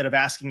him instead of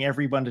asking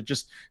everyone to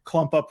just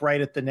clump up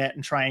right at the net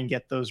and try and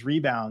get those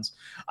rebounds.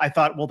 I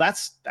thought, well,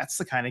 that's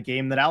the kind of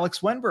game that Alex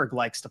Wenberg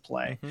likes to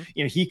play.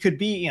 He could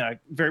be,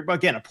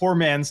 a poor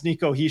man's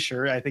Nico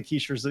Hischier. I think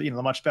Hischier's, the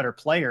much better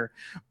player,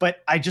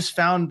 but I just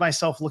found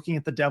myself looking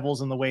at the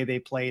Devils and the way they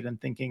played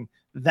and thinking,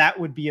 that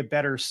would be a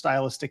better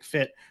stylistic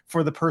fit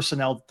for the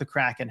personnel that the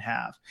Kraken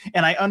have.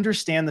 And I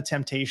understand the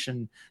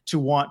temptation to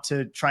want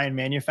to try and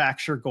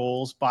manufacture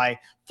goals by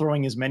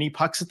throwing as many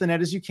pucks at the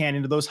net as you can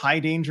into those high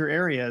danger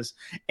areas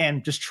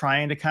and just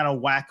trying to kind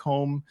of whack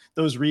home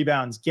those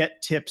rebounds,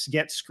 get tips,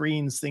 get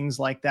screens, things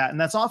like that.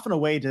 And that's often a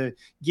way to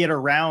get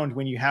around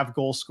when you have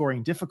goal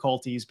scoring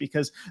difficulties,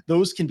 because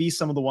those can be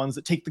some of the ones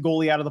that take the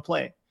goalie out of the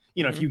play.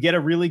 If you get a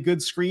really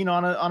good screen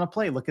on a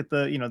play, look at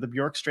the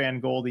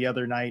Bjorkstrand goal the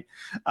other night.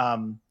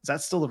 Is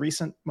that still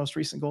the most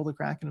recent goal the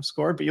Kraken have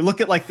scored? But you look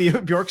at like the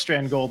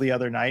Bjorkstrand goal the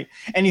other night,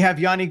 and you have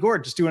Yanni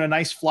Gourde just doing a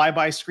nice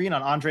flyby screen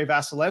on Andrei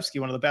Vasilevsky,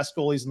 one of the best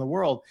goalies in the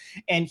world.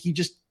 And he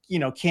just,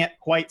 can't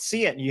quite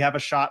see it. And you have a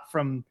shot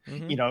from,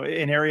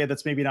 an area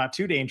that's maybe not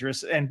too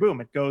dangerous, and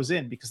boom, it goes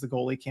in because the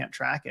goalie can't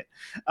track it.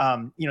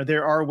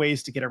 There are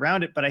ways to get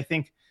around it, but I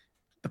think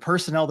the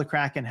personnel the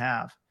Kraken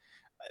have,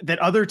 that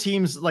other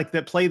teams like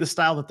that play the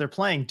style that they're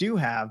playing do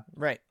have,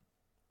 right,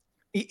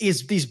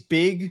 is these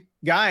big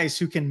guys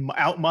who can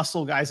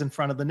outmuscle guys in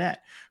front of the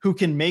net, who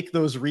can make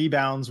those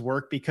rebounds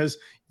work because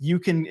you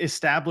can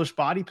establish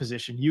body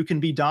position. You can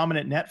be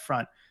dominant net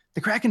front.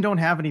 The Kraken don't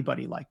have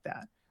anybody like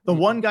that. The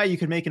one guy you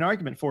could make an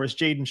argument for is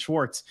Jaden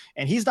Schwartz,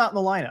 and he's not in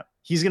the lineup.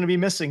 He's going to be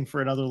missing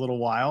for another little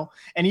while.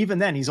 And even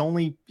then, he's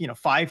only,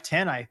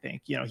 5'10", I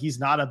think. He's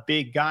not a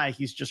big guy.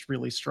 He's just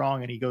really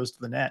strong and he goes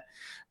to the net.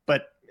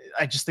 But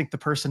I just think the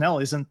personnel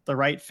isn't the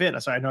right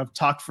fit. So I know I've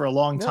talked for a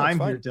long time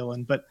here,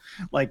 Dylan, but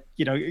like,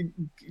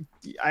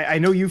 I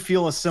know you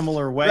feel a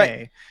similar way.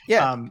 Right.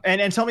 Yeah.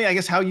 And tell me, I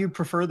guess, how you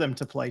prefer them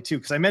to play too.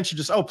 Cause I mentioned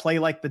just, play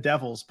like the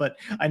Devils, but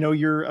I know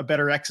you're a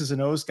better X's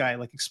and O's guy.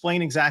 Like,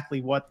 explain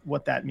exactly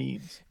what that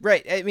means.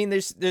 Right. I mean,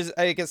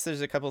 I guess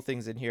there's a couple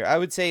things in here. I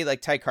would say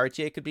like Ty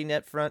Cartier could be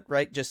net front,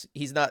 right? Just,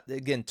 he's not,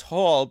 again,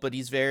 tall, but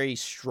he's very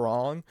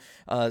strong.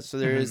 So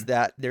there is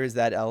that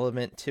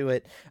element to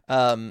it.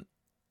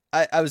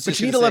 I was just, but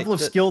you need a level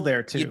of skill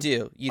there too. You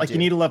do. You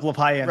need a level of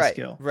high end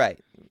skill. Right.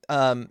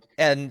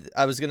 And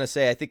I was going to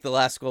say, I think the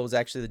last goal was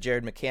actually the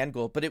Jared McCann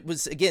goal, but it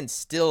was, again,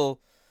 still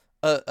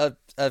a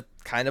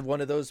kind of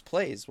one of those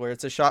plays where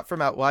it's a shot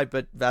from out wide,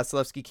 but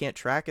Vasilevsky can't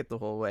track it the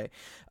whole way.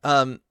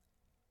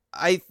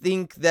 I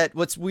think that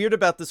what's weird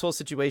about this whole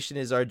situation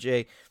is,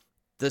 RJ,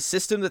 the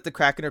system that the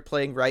Kraken are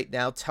playing right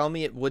now, tell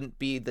me it wouldn't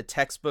be the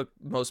textbook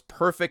most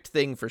perfect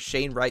thing for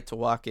Shane Wright to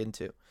walk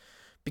into.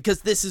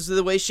 Because this is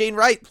the way Shane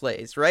Wright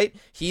plays, right?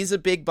 He's a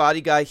big body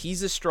guy.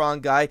 He's a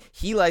strong guy.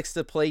 He likes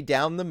to play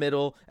down the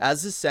middle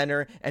as a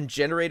center and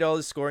generate all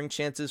his scoring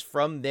chances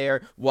from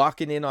there,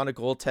 walking in on a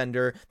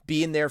goaltender,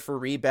 being there for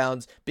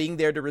rebounds, being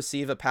there to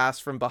receive a pass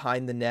from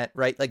behind the net,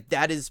 right? Like,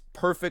 that is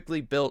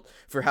perfectly built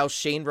for how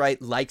Shane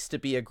Wright likes to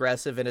be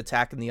aggressive and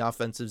attack in the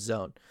offensive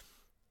zone.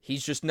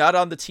 He's just not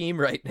on the team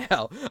right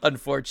now,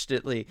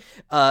 unfortunately.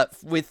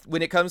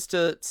 When it comes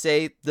to,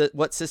 say,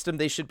 what system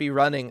they should be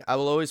running, I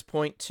will always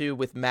point to,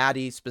 with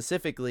Matty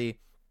specifically,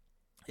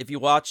 if you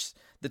watch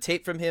the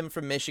tape from him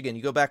from Michigan,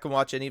 you go back and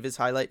watch any of his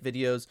highlight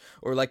videos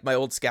or like my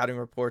old scouting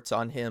reports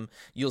on him,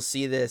 you'll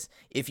see this.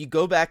 If you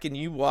go back and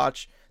you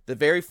watch the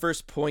very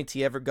first point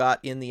he ever got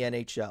in the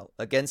NHL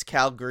against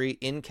Calgary,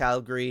 in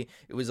Calgary,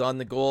 it was on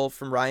the goal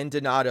from Ryan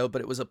Donato,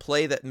 but it was a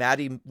play that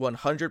Matty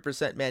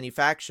 100%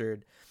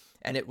 manufactured.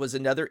 And it was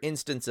another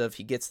instance of,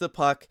 he gets the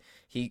puck,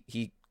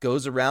 he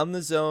goes around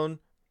the zone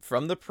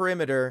from the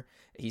perimeter,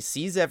 he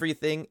sees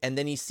everything, and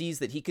then he sees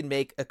that he can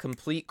make a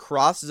complete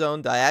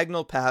cross-zone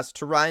diagonal pass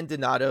to Ryan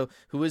Donato,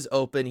 who is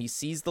open. He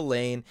sees the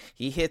lane,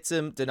 he hits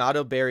him,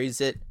 Donato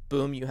buries it,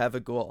 boom, you have a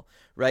goal,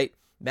 right?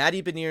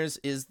 Matty Beniers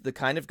is the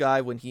kind of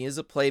guy, when he is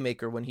a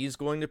playmaker, when he's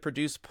going to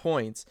produce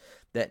points,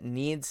 that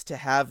needs to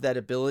have that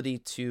ability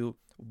to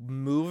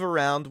move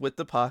around with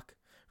the puck,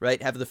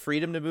 right? Have the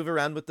freedom to move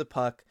around with the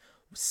puck,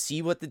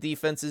 see what the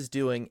defense is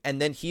doing,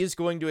 and then he is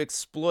going to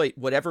exploit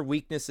whatever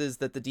weaknesses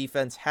that the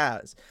defense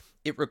has.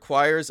 It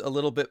requires a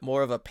little bit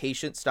more of a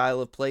patient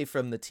style of play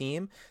from the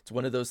team. It's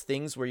one of those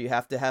things where you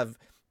have to have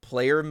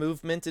player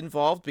movement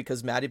involved,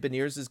 because Matty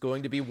Beniers is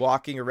going to be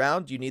walking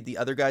around. You need the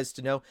other guys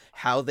to know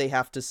how they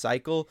have to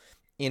cycle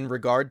in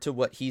regard to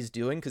what he's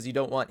doing, because you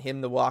don't want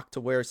him to walk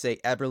to where, say,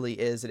 Eberle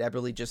is, and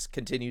Eberle just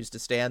continues to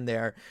stand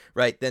there,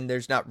 right? Then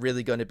there's not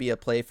really going to be a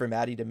play for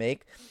Matty to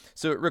make.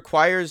 So it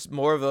requires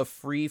more of a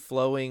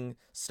free-flowing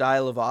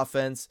style of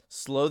offense,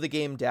 slow the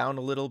game down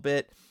a little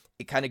bit.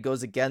 It kind of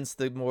goes against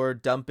the more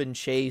dump and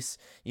chase,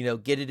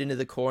 get it into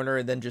the corner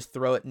and then just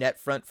throw it net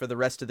front for the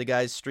rest of the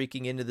guys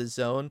streaking into the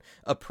zone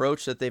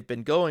approach that they've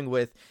been going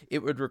with.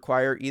 It would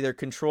require either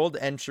controlled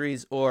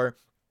entries or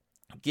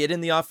get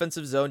in the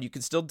offensive zone. You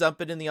can still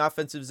dump it in the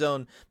offensive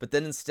zone, but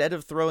then instead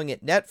of throwing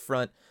it net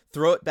front,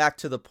 throw it back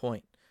to the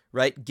point,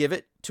 right? Give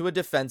it to a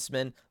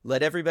defenseman,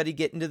 let everybody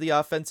get into the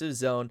offensive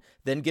zone,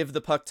 then give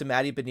the puck to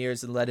Matty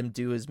Beniers and let him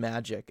do his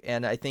magic.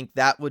 And I think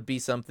that would be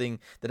something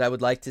that I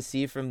would like to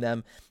see from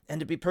them. And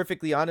to be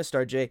perfectly honest,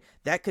 RJ,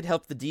 that could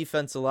help the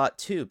defense a lot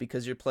too,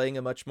 because you're playing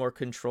a much more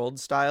controlled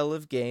style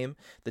of game.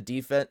 The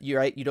defense, you're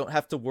right, you don't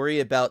have to worry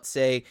about,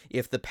 say,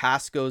 if the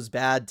pass goes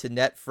bad to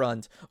net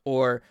front,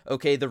 or,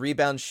 okay, the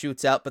rebound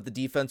shoots out, but the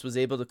defense was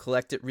able to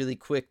collect it really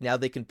quick. Now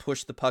they can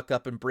push the puck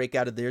up and break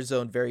out of their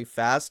zone very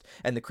fast,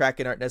 and the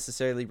Kraken aren't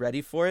necessarily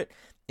ready for it.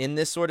 In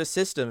this sort of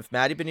system, if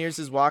Matty Beniers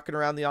is walking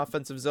around the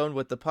offensive zone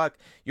with the puck,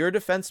 you're a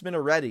defenseman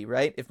already,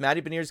 right? If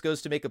Matty Beniers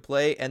goes to make a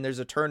play and there's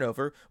a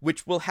turnover,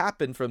 which will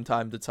happen from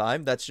time to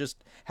time, that's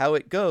just how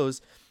it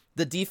goes.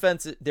 The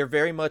defense, they're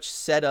very much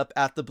set up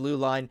at the blue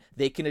line.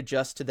 They can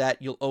adjust to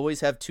that. You'll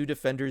always have two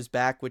defenders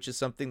back, which is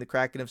something the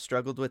Kraken have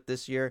struggled with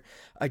this year.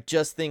 I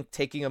just think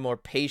taking a more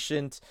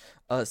patient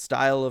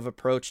style of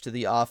approach to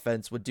the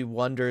offense would do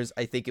wonders.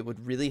 I think it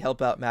would really help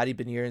out Matty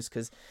Beniers,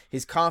 because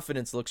his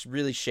confidence looks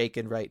really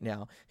shaken right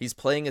now. He's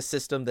playing a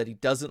system that he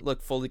doesn't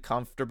look fully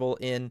comfortable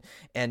in,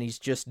 and he's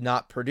just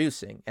not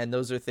producing. And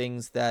those are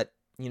things that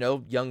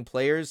young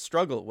players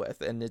struggle with,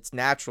 and it's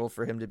natural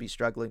for him to be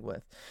struggling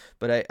with.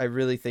 But I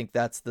really think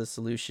that's the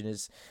solution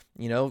is,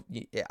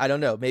 I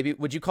don't know, maybe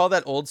would you call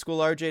that old school,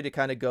 RJ, to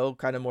kind of go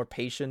more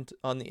patient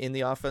in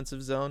the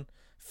offensive zone?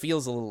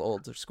 Feels a little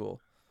older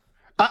school.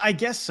 I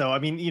guess so. I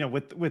mean,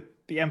 with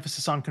the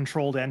emphasis on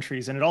controlled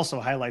entries, and it also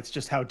highlights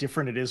just how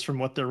different it is from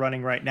what they're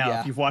running right now. Yeah.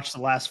 If you've watched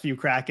the last few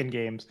Kraken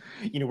games,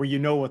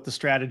 where what the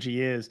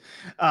strategy is.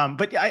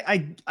 But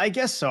I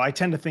guess so. I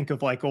tend to think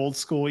of like old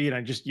school,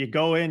 just you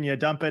go in, you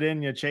dump it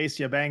in, you chase,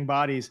 you bang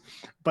bodies.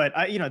 But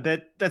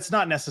that's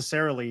not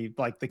necessarily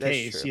like the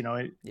case,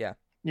 True. Yeah.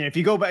 If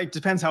you go back, it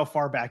depends how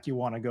far back you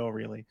want to go,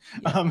 really.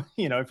 Yeah.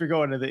 If you're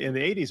going in the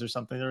 80s or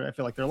something, I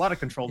feel like there are a lot of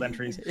controlled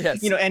entries.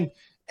 Yes.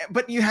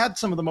 But you had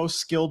some of the most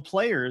skilled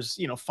players,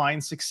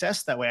 find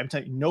success that way. I'm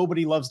telling you,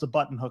 nobody loves the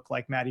button hook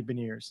like Matty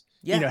Beniers.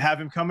 Yeah.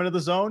 Have him come into the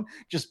zone,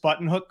 just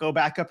button hook, go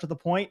back up to the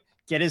point,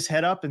 get his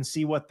head up and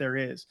see what there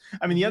is.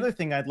 I mean, the other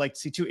thing I'd like to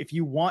see too, if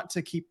you want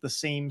to keep the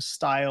same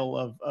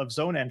style of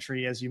zone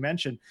entry, as you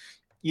mentioned,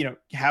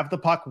 have the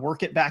puck,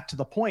 work it back to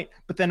the point,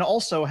 but then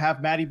also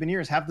have Matty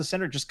Beniers, have the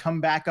center just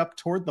come back up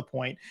toward the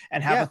point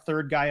and have a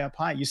third guy up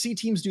high. You see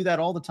teams do that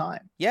all the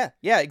time. Yeah,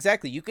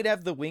 exactly. You could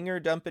have the winger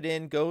dump it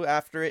in, go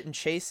after it and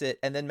chase it,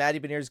 and then Matty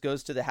Beniers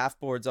goes to the half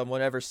boards on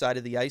whatever side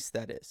of the ice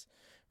that is.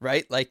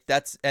 Right? Like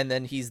and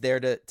then he's there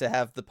to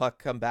have the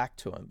puck come back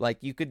to him. Like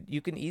you can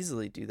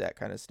easily do that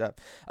kind of stuff.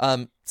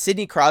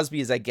 Sidney Crosby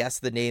is, I guess,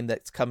 the name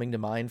that's coming to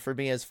mind for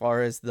me as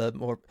far as a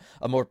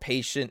more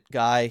patient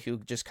guy who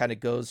just kind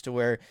of goes to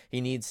where he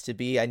needs to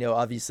be. I know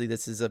obviously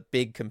this is a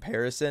big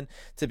comparison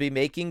to be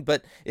making,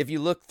 but if you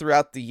look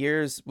throughout the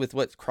years with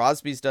what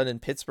Crosby's done in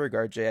Pittsburgh,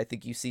 RJ, I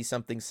think you see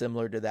something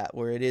similar to that,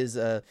 where it is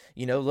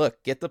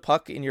look, get the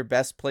puck in your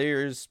best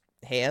player's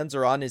hands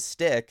or on his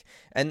stick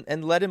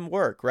and let him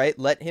work, right?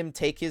 Let him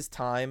take his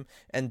time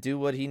and do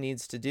what he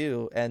needs to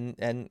do.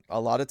 And a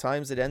lot of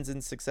times it ends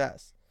in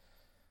success.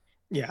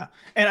 Yeah.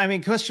 And I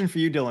mean, question for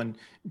you, Dylan,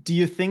 do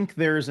you think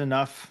there's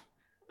enough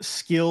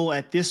skill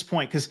at this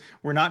point? Because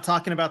we're not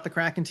talking about the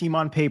Kraken team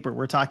on paper.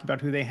 We're talking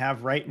about who they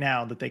have right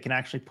now that they can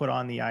actually put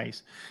on the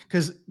ice.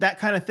 Because that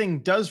kind of thing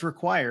does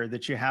require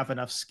that you have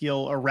enough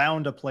skill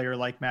around a player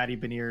like Matty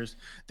Beniers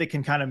that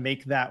can kind of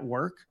make that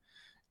work.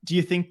 Do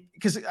you think,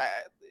 because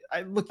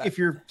I look, if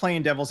you're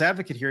playing devil's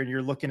advocate here and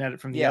you're looking at it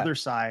from the other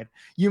side,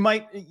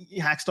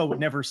 Hackstall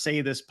would never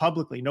say this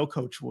publicly. No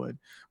coach would,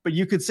 but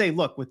you could say,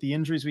 look, with the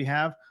injuries we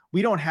have,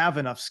 we don't have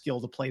enough skill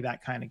to play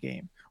that kind of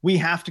game. We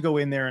have to go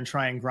in there and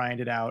try and grind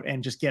it out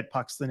and just get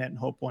pucks to the net and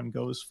hope one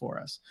goes for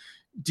us.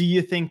 Do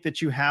you think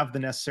that you have the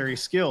necessary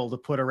skill to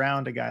put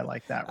around a guy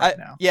like that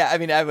now? Yeah, I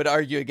mean, I would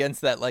argue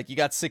against that. Like, you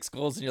got 6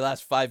 goals in your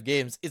last 5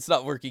 games. It's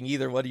not working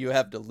either. What do you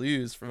have to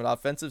lose from an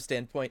offensive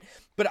standpoint?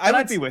 But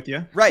I'd be with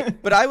you.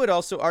 Right. But I would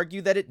also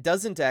argue that it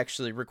doesn't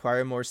actually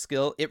require more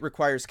skill. It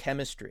requires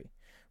chemistry,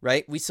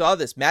 right? We saw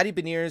this. Matty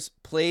Beniers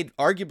played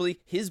arguably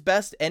his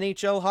best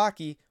NHL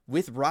hockey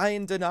with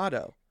Ryan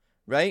Donato,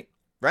 right?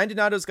 Ryan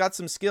Donato's got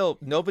some skill.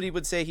 Nobody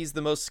would say he's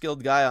the most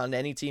skilled guy on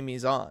any team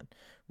he's on,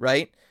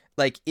 right?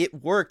 Like,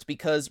 it worked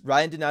because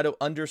Ryan Donato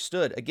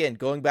understood, again,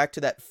 going back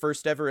to that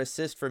first ever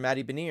assist for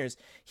Matty Beniers,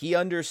 he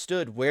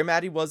understood where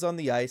Matty was on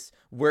the ice,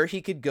 where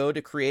he could go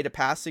to create a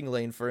passing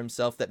lane for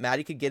himself, that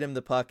Matty could get him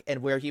the puck,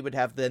 and where he would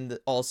have then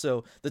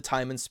also the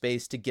time and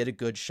space to get a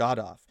good shot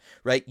off,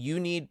 right? You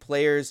need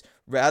players,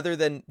 rather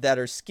than that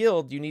are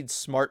skilled, you need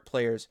smart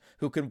players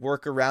who can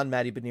work around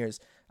Matty Beniers.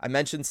 I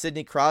mentioned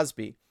Sidney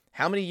Crosby.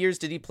 How many years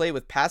did he play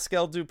with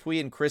Pascal Dupuis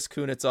and Chris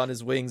Kunitz on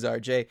his wings,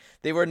 RJ?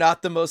 They were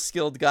not the most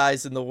skilled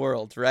guys in the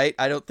world, right?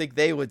 I don't think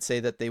they would say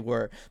that they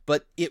were,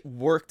 but it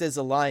worked as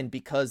a line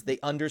because they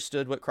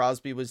understood what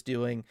Crosby was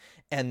doing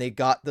and they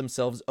got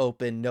themselves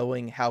open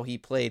knowing how he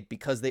played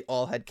because they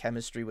all had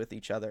chemistry with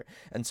each other.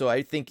 And so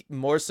I think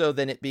more so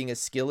than it being a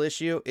skill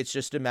issue, it's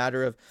just a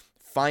matter of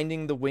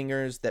finding the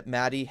wingers that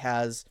Matty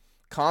has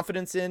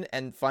confidence in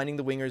and finding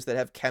the wingers that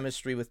have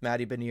chemistry with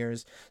Matty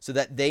Beniers so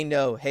that they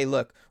know, hey,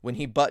 look, when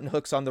he button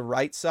hooks on the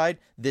right side,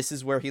 this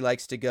is where he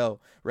likes to go,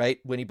 right?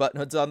 When he button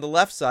hooks on the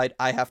left side,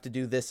 I have to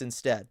do this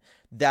instead.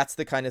 That's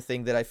the kind of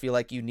thing that I feel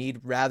like you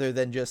need rather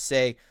than just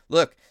say,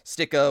 look,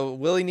 stick a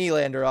Willie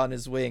Nylander on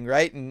his wing,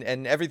 right?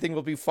 And everything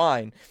will be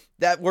fine.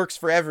 That works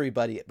for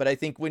everybody. But I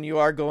think when you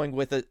are going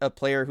with a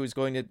player who's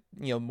going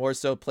to, more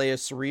so play a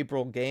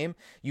cerebral game,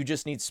 you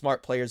just need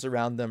smart players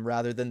around them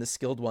rather than the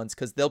skilled ones,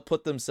 because they'll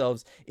put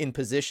themselves in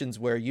positions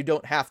where you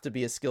don't have to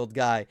be a skilled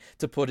guy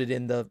to put it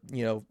in the,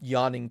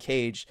 yawning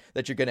cage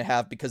that you're going to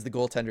have because the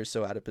goaltender's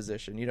so out of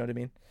position. You know what I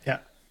mean? Yeah.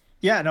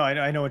 Yeah, no,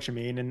 I know what you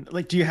mean. And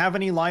like, do you have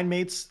any line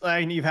mates?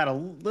 I mean, you've had a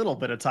little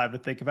bit of time to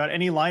think about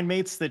any line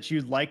mates that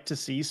you'd like to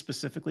see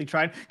specifically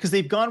tried, because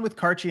they've gone with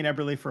Karchi and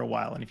Eberle for a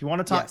while. And if you want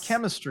to talk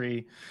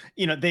chemistry,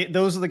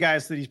 those are the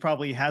guys that he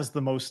probably has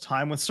the most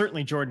time with,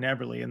 certainly Jordan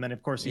Eberle. And then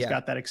of course he's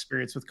got that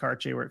experience with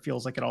Karchi where it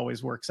feels like it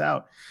always works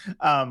out.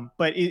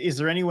 But is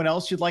there anyone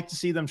else you'd like to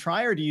see them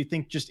try? Or do you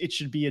think just it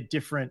should be a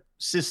different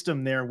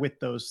system there with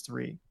those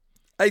three?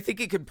 I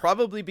think it could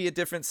probably be a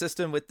different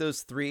system with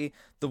those three.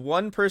 The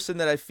one person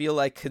that I feel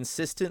like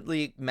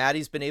consistently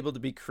Matty's been able to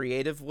be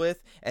creative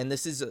with, and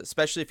this is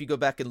especially if you go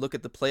back and look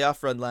at the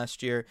playoff run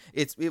last year,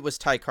 it was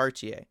Ty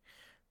Cartier,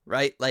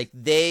 right? Like,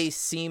 they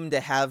seem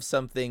to have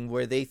something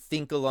where they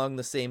think along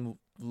the same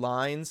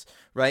lines,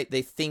 right?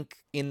 They think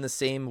in the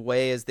same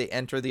way as they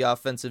enter the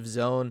offensive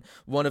zone.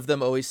 One of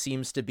them always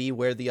seems to be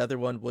where the other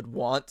one would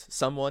want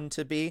someone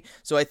to be.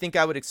 So I think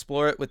I would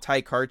explore it with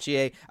Ty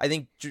Cartier. I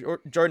think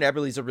Jordan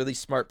Eberle's a really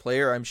smart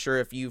player. I'm sure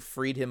if you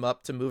freed him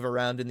up to move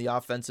around in the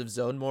offensive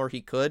zone more, he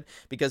could.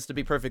 Because to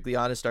be perfectly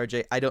honest,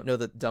 RJ, I don't know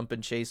that dump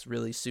and chase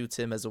really suits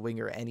him as a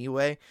winger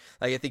anyway.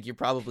 Like, I think you're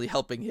probably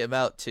helping him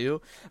out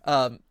too.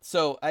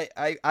 So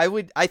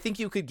I think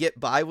you could get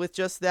by with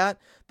just that.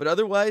 But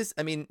otherwise,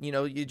 I mean,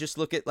 you just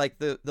look at like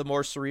the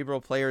more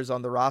cerebral players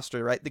on the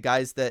roster, right? The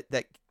guys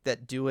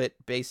that do it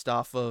based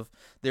off of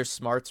their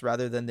smarts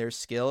rather than their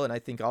skill. And I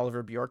think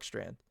Oliver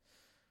Bjorkstrand,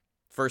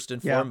 first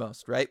and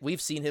foremost, right?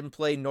 We've seen him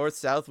play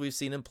north-south. We've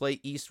seen him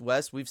play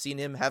east-west. We've seen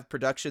him have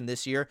production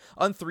this year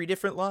on 3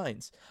 different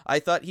lines. I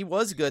thought he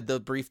was good the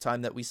brief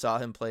time that we saw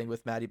him playing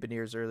with Matty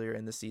Beniers earlier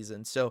in the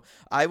season. So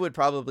I would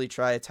probably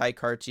try a Ty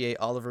Cartier,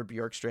 Oliver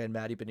Bjorkstrand,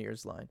 Matty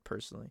Beniers line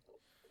personally.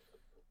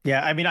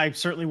 Yeah, I mean, I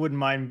certainly wouldn't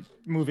mind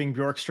moving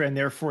Bjorkstrand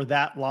there for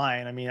that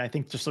line. I mean, I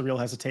think just the real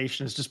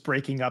hesitation is just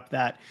breaking up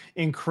that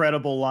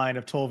incredible line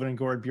of Tolvanen,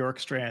 Gord,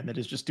 Bjorkstrand that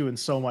is just doing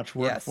so much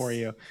work for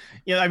you.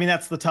 I mean,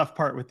 that's the tough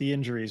part with the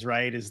injuries,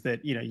 right? Is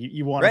that,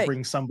 you want to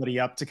bring somebody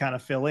up to kind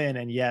of fill in,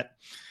 and yet,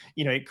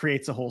 it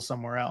creates a hole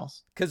somewhere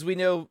else. Because we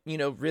know,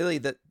 really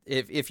that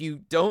if you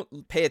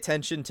don't pay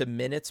attention to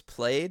minutes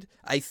played,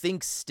 I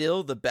think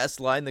still the best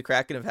line the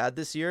Kraken have had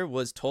this year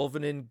was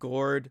Tolvanen,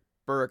 Gord,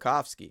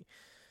 Burakovsky.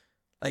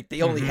 Like,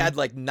 they only had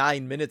like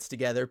 9 minutes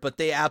together, but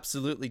they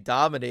absolutely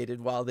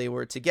dominated while they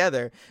were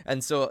together.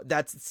 And so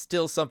that's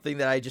still something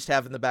that I just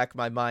have in the back of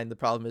my mind. The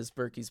problem is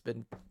Berkey's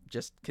been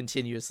just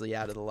continuously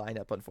out of the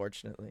lineup,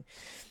 unfortunately.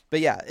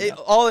 But yeah,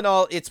 all in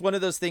all, it's one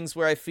of those things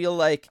where I feel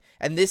like,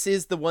 and this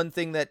is the one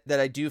thing that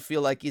I do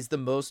feel like is the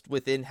most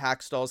within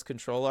Hackstall's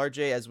control,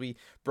 RJ, as we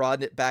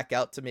broaden it back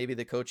out to maybe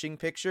the coaching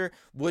picture,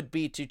 would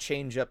be to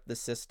change up the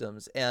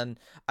systems. And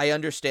I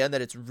understand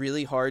that it's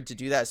really hard to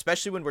do that,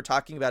 especially when we're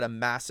talking about a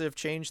massive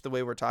change the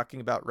way we're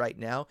talking about right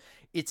now.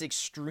 It's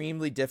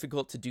extremely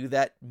difficult to do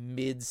that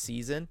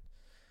mid-season.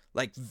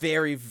 Like,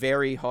 very,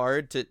 very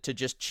hard to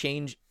just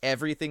change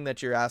everything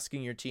that you're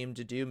asking your team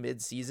to do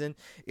mid-season.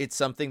 It's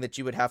something that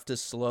you would have to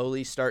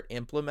slowly start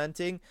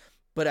implementing.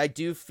 But I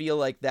do feel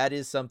like that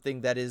is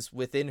something that is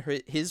within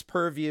his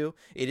purview.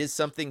 It is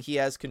something he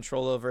has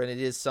control over, and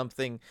it is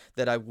something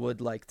that I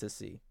would like to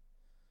see.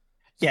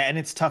 Yeah, and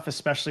it's tough,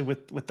 especially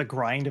with the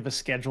grind of a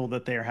schedule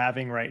that they're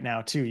having right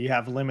now, too. You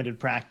have limited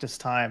practice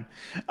time.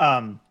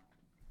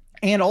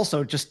 And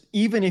also, just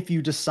even if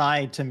you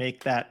decide to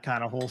make that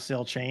kind of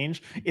wholesale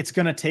change, it's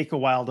going to take a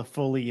while to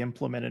fully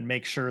implement and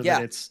make sure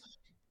that it's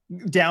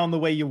down the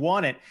way you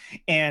want it.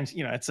 And,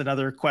 it's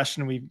another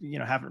question we,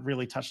 haven't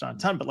really touched on a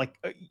ton, but like,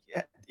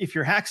 if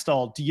you're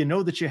Hackstall, do you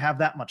know that you have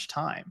that much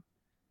time?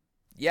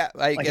 Yeah,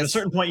 I guess at a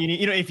certain point, you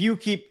need,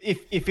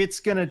 if it's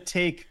going to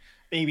take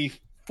maybe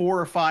 4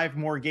 or 5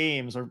 more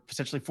games or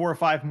potentially 4 or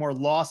 5 more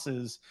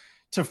losses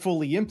to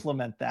fully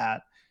implement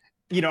that,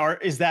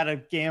 is that a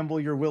gamble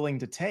you're willing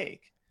to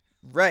take?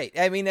 Right.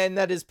 I mean, and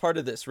that is part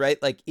of this,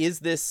 right? Like,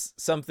 is this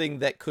something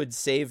that could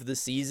save the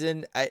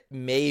season?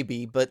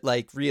 Maybe, but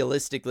like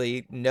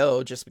realistically,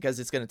 no, just because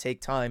it's going to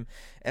take time.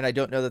 And I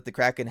don't know that the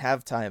Kraken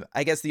have time.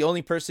 I guess the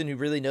only person who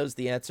really knows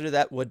the answer to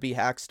that would be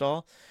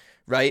Hackstall,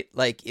 right?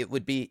 Like, it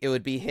would be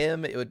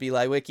him, it would be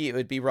Lewicki, it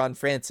would be Ron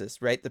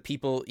Francis, right? The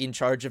people in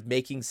charge of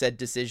making said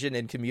decision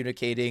and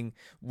communicating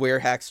where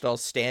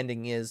Hackstall's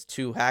standing is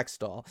to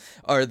Hackstall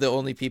are the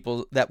only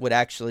people that would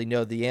actually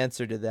know the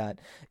answer to that.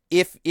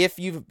 If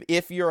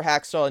you're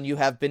Hackstall and you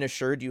have been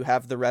assured you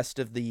have the rest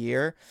of the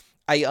year,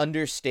 I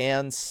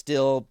understand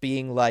still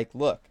being like,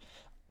 look,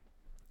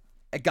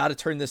 I got to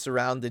turn this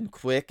around and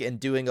quick, and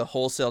doing a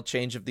wholesale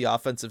change of the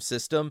offensive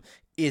system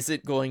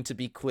isn't going to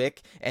be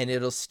quick, and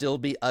it'll still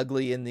be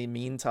ugly in the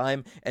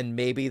meantime, and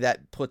maybe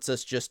that puts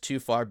us just too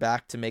far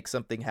back to make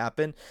something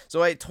happen.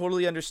 So I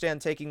totally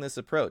understand taking this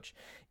approach.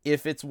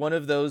 If it's one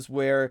of those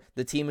where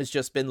the team has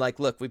just been like,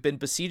 look, we've been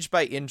besieged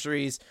by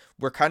injuries,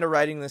 we're kind of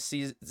writing this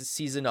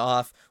season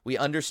off, we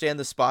understand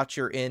the spot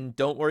you're in,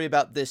 don't worry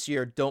about this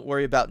year, don't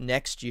worry about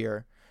next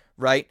year,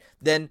 right?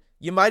 Then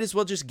you might as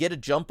well just get a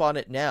jump on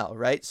it now,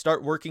 right?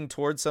 Start working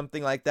towards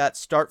something like that.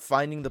 Start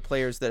finding the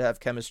players that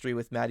have chemistry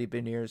with Matty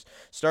Beniers.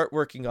 Start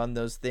working on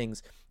those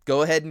things.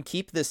 Go ahead and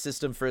keep this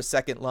system for a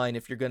second line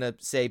if you're going to,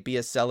 say, be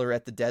a seller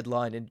at the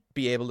deadline and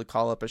be able to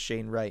call up a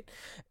Shane Wright.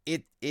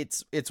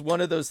 It's one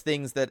of those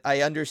things that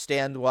I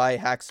understand why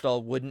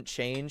Hackstall wouldn't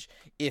change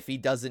if he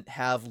doesn't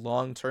have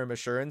long-term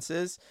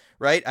assurances,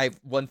 right? I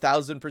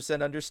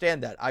 1000%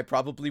 understand that. I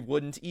probably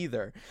wouldn't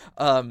either.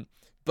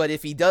 But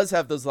if he does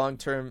have those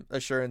long-term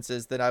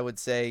assurances, then I would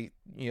say,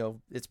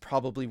 it's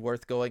probably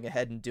worth going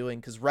ahead and doing,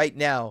 because right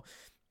now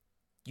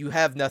you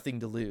have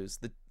nothing to lose,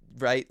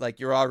 right? Like,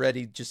 you're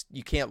already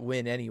you can't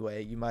win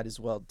anyway. You might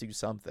as well do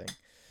something.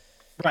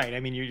 Right.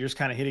 I mean, you're just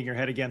kind of hitting your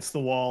head against the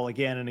wall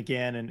again and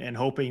again and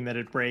hoping that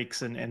it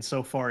breaks. And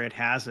so far it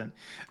hasn't.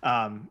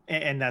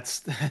 And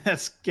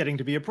that's getting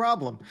to be a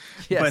problem.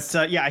 Yes.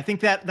 But I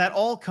think that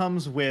all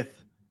comes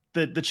with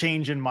the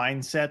change in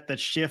mindset, that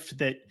shift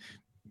that,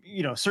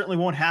 certainly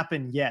won't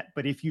happen yet.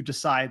 But if you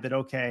decide that,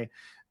 okay,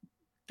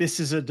 this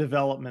is a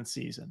development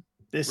season,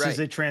 this is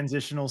a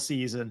transitional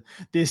season,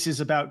 this is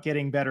about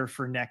getting better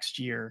for next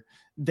year,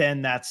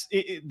 then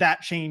that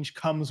change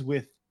comes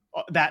with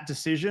that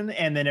decision,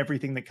 and then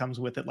everything that comes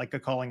with it, like a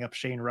calling up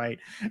Shane Wright,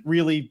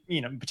 really,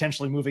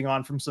 potentially moving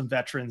on from some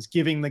veterans,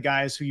 giving the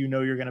guys who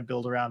you're going to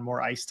build around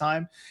more ice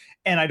time.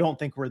 And I don't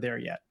think we're there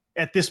yet.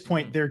 At this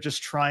point, they're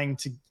just trying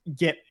to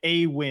get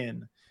a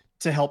win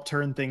to help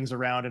turn things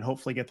around and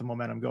hopefully get the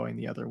momentum going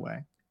the other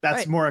way.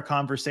 That's more a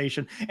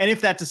conversation. And if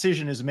that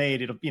decision is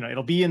made,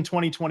 it'll be in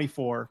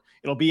 2024.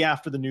 It'll be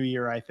after the new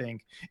year, I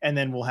think. And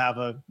then we'll have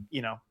a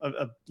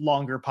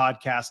longer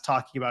podcast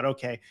talking about,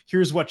 okay,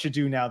 here's what you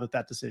do now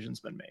that decision's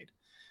been made.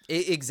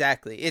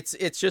 Exactly.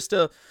 It's just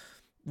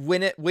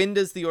when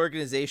does the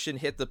organization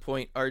hit the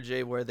point,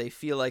 RJ, where they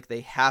feel like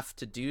they have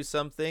to do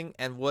something,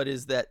 and what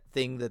is that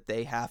thing that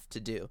they have to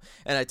do?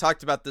 And I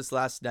talked about this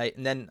last night,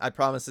 and then I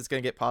promise it's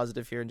going to get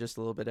positive here in just a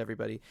little bit,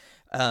 everybody.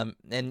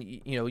 And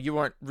you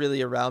weren't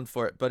really around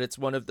for it, but it's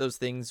one of those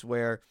things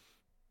where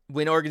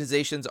when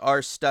organizations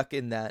are stuck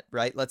in that,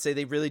 right? Let's say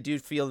they really do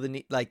feel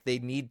like they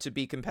need to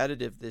be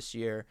competitive this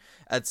year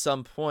at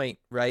some point,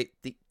 right?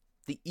 The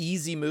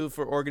easy move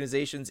for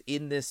organizations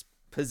in this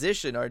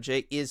position,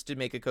 RJ, is to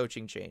make a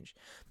coaching change,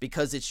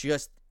 because it's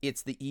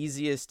the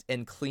easiest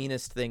and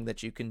cleanest thing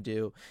that you can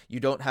do. You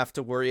don't have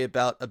to worry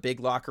about a big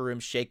locker room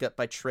shakeup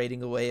by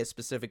trading away a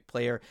specific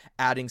player,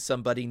 adding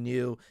somebody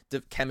new,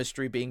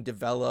 chemistry being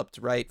developed,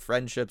 right?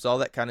 Friendships, all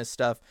that kind of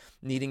stuff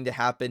needing to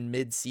happen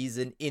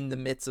mid-season in the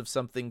midst of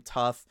something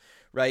tough,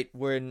 right?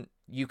 When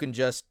you can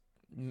just,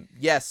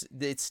 yes,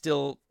 it's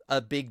still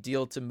a big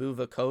deal to move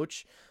a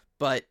coach,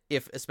 but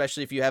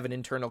especially if you have an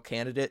internal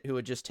candidate who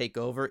would just take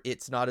over,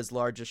 it's not as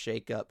large a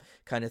shakeup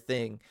kind of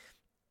thing.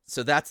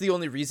 So that's the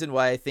only reason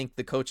why I think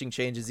the coaching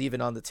change is even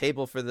on the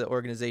table for the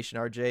organization,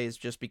 RJ, is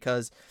just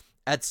because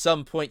at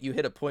some point you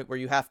hit a point where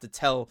you have to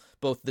tell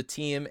both the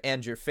team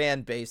and your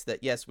fan base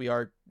that, yes, we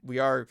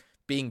are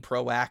being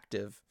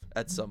proactive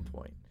at some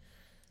point.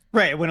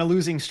 Right. When a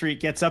losing streak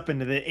gets up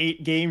into the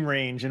 8-game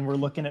range and we're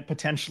looking at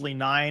potentially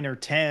 9 or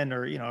 10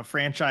 or, a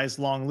franchise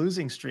long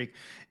losing streak,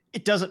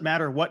 it doesn't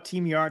matter what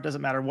team you are. It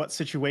doesn't matter what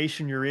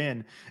situation you're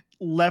in.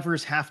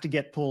 Levers have to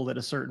get pulled at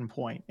a certain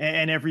point,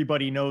 and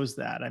everybody knows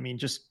that. I mean,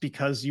 just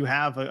because you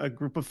have a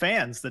group of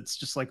fans that's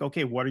just like,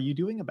 okay, what are you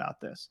doing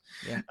about this?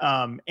 Yeah.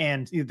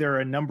 And there are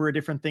a number of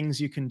different things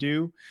you can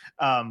do.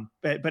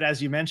 But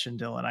as you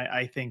mentioned, Dylan,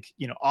 I think,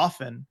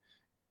 often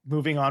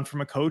moving on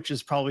from a coach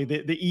is probably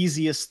the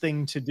easiest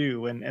thing to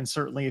do. And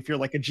certainly if you're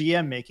like a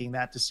GM making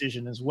that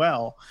decision as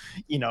well,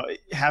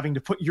 having to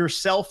put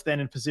yourself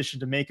then in position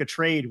to make a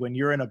trade when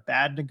you're in a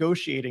bad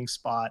negotiating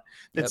spot,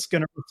 that's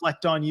going to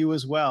reflect on you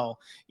as well.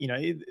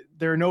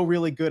 There are no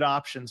really good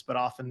options, but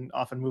often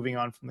moving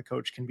on from the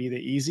coach can be the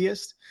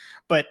easiest.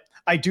 But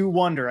I do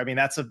wonder, I mean,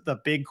 that's the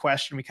big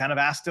question. We kind of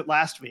asked it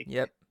last week.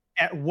 Yep.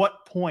 At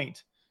what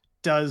point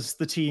does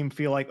the team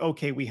feel like,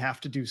 okay, we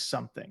have to do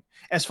something?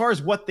 As far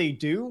as what they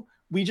do,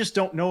 we just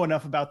don't know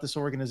enough about this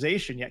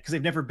organization yet because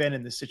they've never been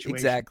in this situation.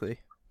 Exactly.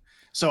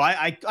 So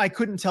I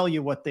couldn't tell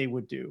you what they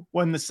would do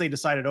when they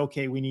decided,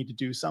 okay, we need to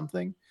do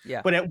something.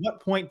 Yeah. But at what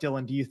point,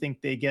 Dylan, do you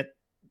think they get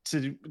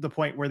to the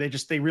point where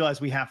they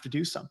realize we have to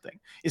do something?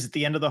 Is it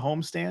the end of the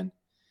homestand?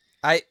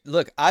 I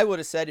would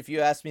have said, if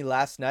you asked me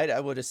last night, I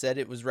would have said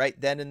it was right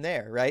then and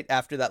there, right?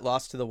 After that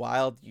loss to the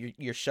Wild,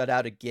 you're shut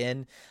out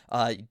again.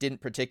 You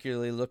didn't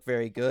particularly look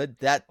very good.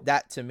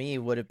 That to me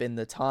would have been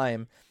the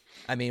time.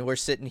 I mean, we're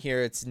sitting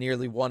here, it's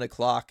nearly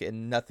 1:00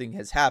 and nothing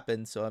has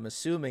happened. So I'm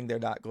assuming they're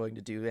not going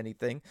to do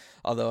anything.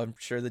 Although I'm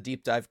sure the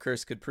deep dive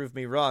curse could prove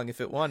me wrong if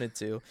it wanted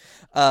to.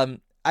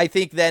 I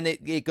think then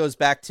it goes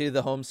back to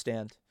the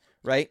homestand,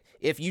 right?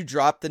 If you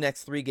drop the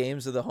next 3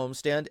 games of the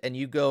homestand and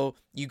you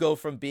go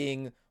from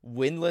being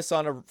winless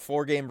on a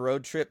 4-game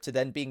road trip to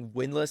then being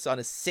winless on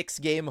a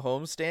 6-game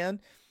homestand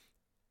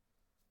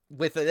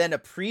with then a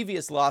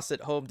previous loss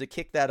at home to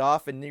kick that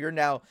off, and you're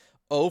now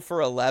 0 for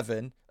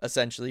 11,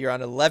 essentially. You're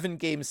on an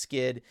 11-game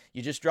skid.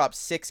 You just dropped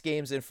 6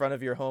 games in front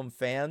of your home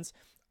fans.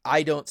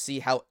 I don't see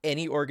how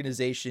any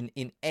organization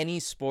in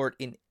any sport,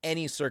 in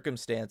any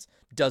circumstance,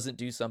 doesn't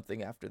do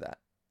something after that.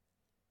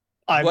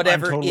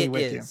 Whatever I'm totally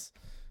with you.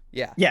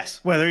 Yeah. Yes.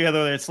 Whether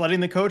it's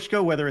letting the coach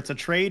go, whether it's a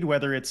trade,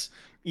 whether it's,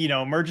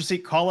 emergency,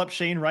 call up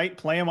Shane Wright,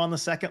 play him on the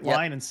second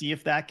line and see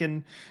if that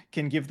can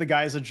give the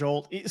guys a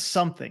jolt,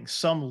 some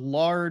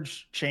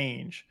large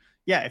change.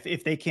 Yeah.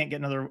 If they can't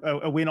get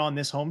a win on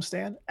this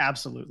homestand,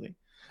 absolutely.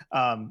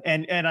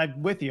 And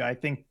I'm with you. I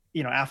think,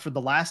 after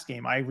the last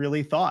game, I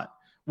really thought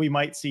we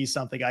might see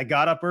something. I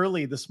got up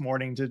early this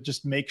morning to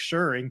just make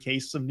sure, in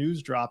case some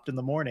news dropped in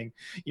the morning,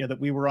 that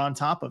we were on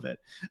top of it.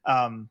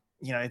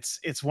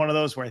 It's one of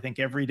those where I think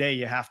every day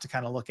you have to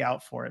kind of look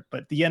out for it,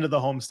 but the end of the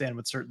homestand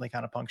would certainly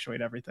kind of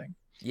punctuate everything.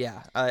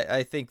 Yeah,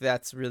 I think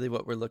that's really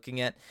what we're looking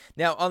at.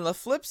 Now, on the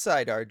flip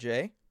side,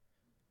 RJ,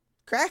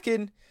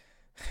 Kraken,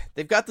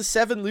 They've got the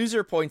 7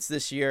 loser points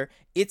this year.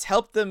 It's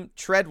helped them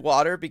tread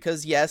water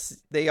because,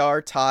 yes, they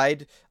are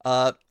tied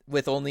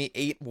with only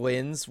 8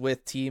 wins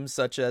with teams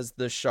such as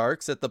the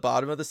Sharks at the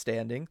bottom of the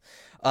standing,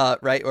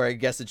 right? Or I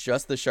guess it's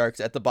just the Sharks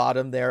at the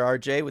bottom there,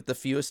 RJ, with the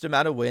fewest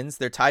amount of wins.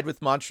 They're tied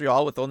with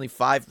Montreal with only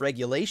 5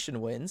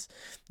 regulation wins,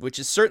 which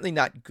is certainly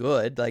not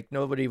good. Like,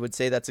 nobody would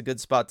say that's a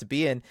good spot to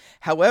be in.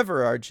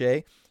 However,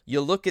 RJ,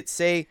 you look at,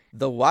 say,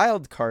 the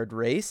wild card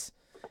race,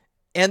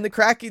 and the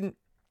Kraken,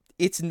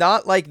 it's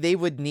not like they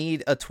would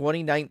need a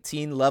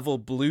 2019 level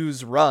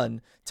Blues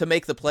run to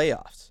make the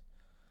playoffs.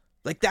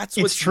 Like, that's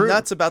what's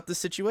nuts about the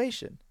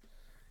situation.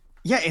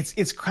 Yeah,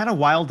 it's kind of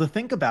wild to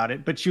think about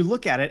it, but you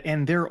look at it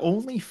and they're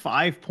only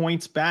 5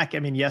 points back. I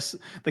mean, yes,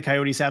 the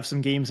Coyotes have some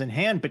games in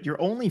hand, but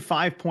you're only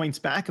 5 points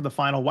back of the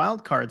final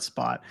wild card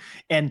spot.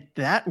 And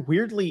that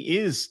weirdly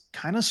is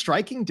kind of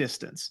striking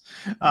distance.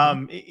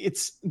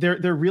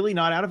 They're really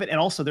not out of it. And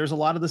also there's a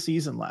lot of the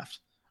season left.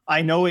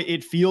 I know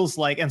it feels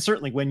like, and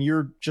certainly when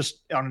you're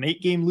just on an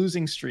 8-game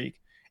losing streak,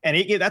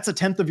 and that's a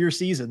 10th of your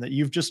season that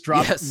you've just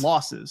dropped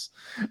losses.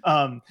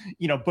 But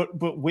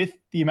with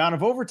the amount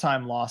of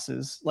overtime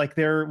losses, like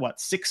they're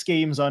 6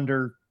 games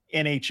under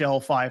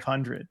NHL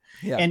 500.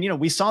 Yeah. And,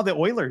 we saw the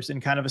Oilers in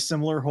kind of a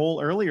similar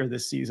hole earlier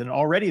this season.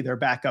 Already they're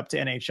back up to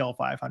NHL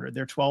 500.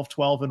 They're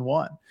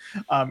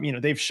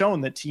 12-12-1. They've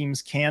shown that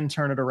teams can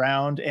turn it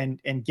around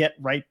and get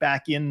right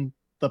back in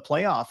the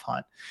playoff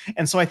hunt.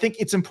 And so I think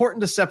it's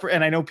important to separate.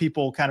 And I know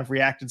people kind of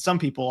reacted, some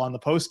people on the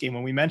post game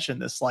when we mentioned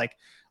this, like,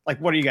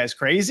 what are you guys,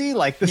 crazy?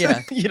 Like this,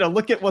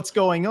 look at what's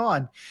going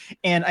on.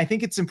 And I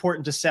think it's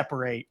important to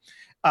separate.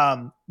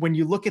 When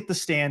you look at the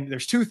stand,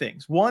 there's 2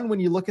 things. One, when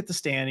you look at the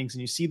standings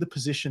and you see the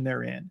position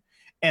they're in,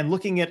 and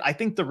looking at, I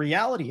think, the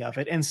reality of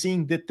it and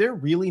seeing that they're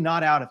really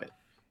not out of it.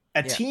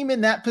 A team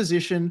in that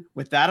position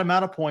with that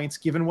amount of points,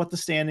 given what the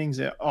standings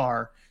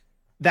are,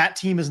 that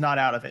team is not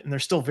out of it. And they're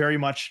still very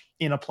much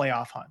in a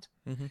playoff hunt.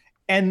 Mm-hmm.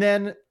 And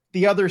then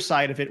the other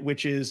side of it,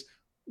 which is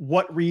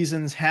what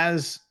reasons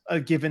has a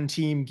given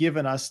team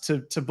given us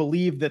to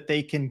believe that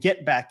they can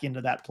get back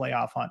into that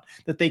playoff hunt,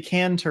 that they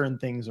can turn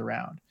things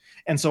around.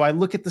 And so I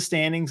look at the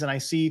standings and I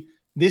see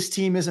this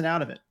team isn't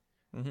out of it.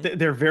 Mm-hmm.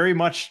 They're very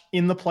much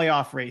in the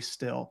playoff race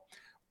still.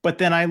 But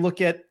then I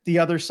look at the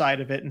other side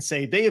of it and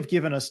say, they have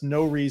given us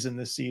no reason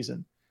this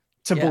season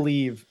to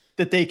believe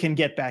that they can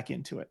get back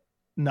into it.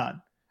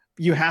 None.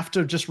 You have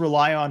to just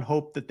rely on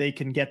hope that they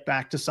can get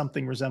back to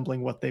something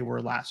resembling what they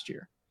were last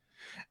year.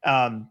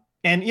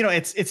 And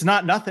it's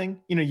not nothing.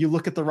 You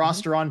look at the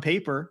roster on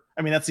paper.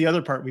 I mean, that's the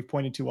other part we've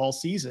pointed to all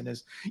season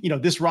is,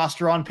 this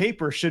roster on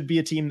paper should be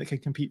a team that can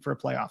compete for a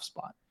playoff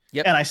spot.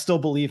 Yep. And I still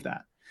believe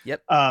that.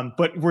 Yep.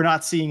 But we're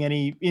not seeing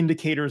any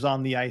indicators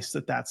on the ice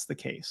that that's the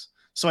case.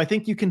 So I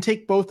think you can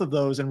take both of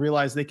those and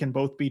realize they can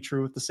both be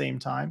true at the same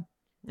time.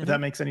 If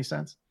that makes any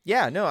sense.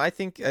 Yeah, no, I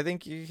think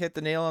you hit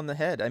the nail on the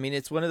head. I mean,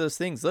 it's one of those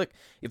things. Look,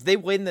 if they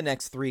win the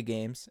next 3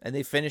 games and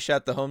they finish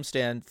out the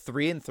homestand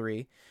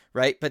 3-3,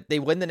 right? But they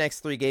win the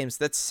next 3 games,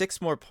 that's 6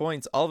 more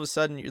points. All of a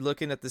sudden, you're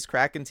looking at this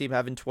Kraken team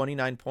having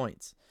 29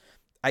 points.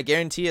 I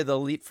guarantee you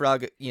they'll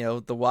leapfrog,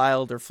 the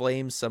Wild or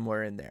Flames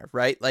somewhere in there,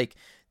 right? Like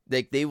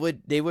they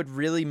would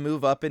really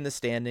move up in the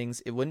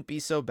standings. It wouldn't be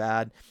so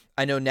bad.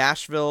 I know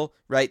Nashville,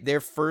 right? They're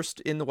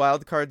first in the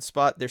wild card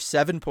spot. They're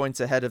 7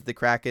 points ahead of the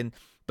Kraken.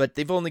 But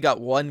they've only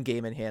got 1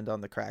 game in hand on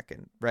the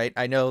Kraken, right?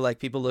 I know, like,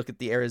 people look at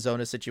the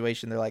Arizona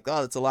situation. They're like,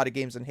 oh, that's a lot of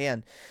games in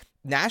hand.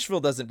 Nashville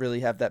doesn't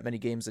really have that many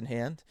games in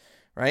hand,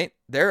 right?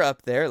 They're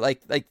up there.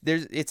 Like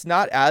it's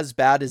not as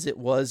bad as it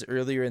was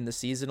earlier in the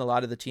season. A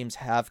lot of the teams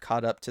have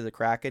caught up to the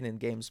Kraken in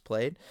games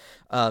played.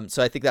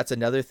 So I think that's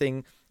another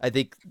thing. I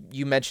think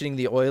you mentioning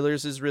the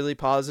Oilers is really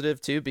positive,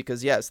 too,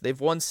 because, yes,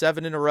 they've won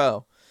 7 in a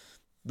row.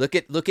 Look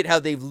at how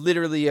they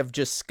literally have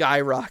just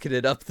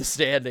skyrocketed up the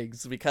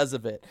standings because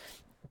of it.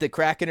 The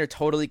Kraken are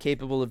totally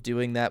capable of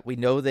doing that. We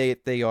know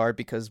they are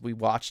because we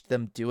watched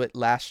them do it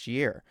last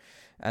year.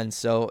 And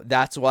so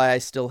that's why I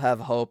still have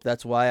hope.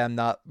 That's why I'm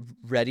not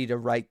ready to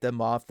write them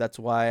off. That's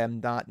why I'm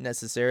not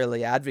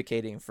necessarily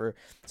advocating for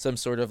some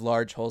sort of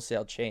large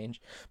wholesale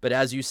change. But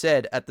as you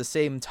said, at the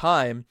same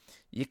time,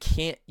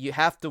 you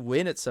have to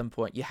win at some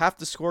point. You have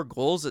to score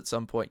goals at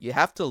some point. You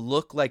have to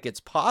look like it's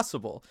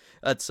possible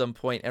at some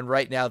point. And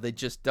right now they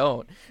just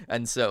don't.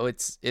 And so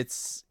it's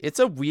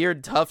a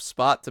weird, tough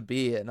spot to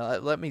be in.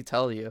 Let me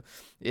tell you,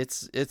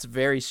 it's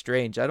very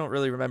strange. I don't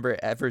really remember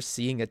ever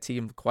seeing a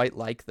team quite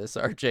like this,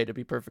 RJ, to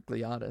be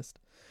perfectly honest.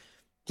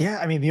 Yeah,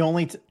 I mean, the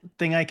only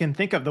thing I can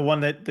think of, the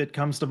one that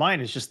comes to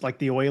mind is just like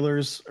the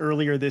Oilers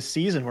earlier this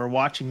season. We're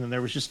watching them.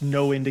 There was just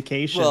no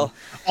indication. Well,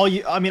 all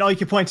you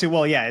can point to,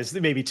 is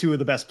maybe 2 of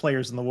the best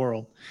players in the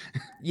world.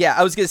 Yeah,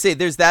 I was going to say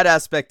there's that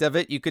aspect of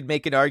it. You could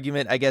make an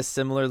argument, I guess,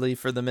 similarly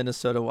for the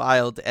Minnesota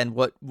Wild. And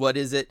what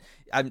is it?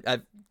 I'm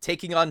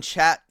taking on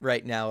chat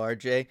right now,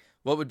 RJ.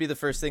 What would be the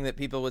first thing that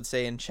people would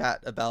say in chat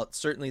about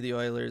certainly the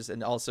Oilers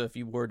and also if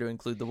you were to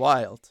include the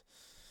Wild?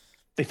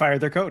 They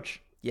fired their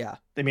coach. Yeah.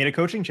 They made a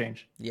coaching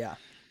change. Yeah.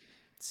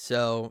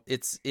 So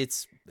it's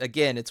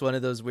again, it's one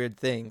of those weird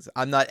things.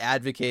 I'm not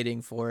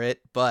advocating for it,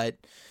 but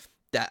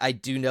that I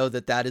do know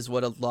that is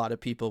what a lot of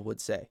people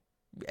would say,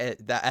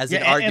 that as an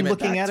and argument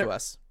looking back at to it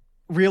us.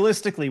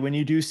 realistically, when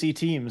you do see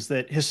teams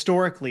that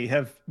historically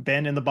have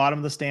been in the bottom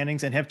of the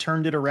standings and have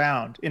turned it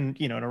around in,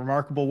 in a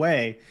remarkable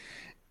way,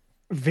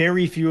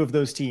 very few of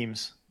those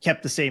teams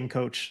kept the same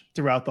coach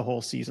throughout the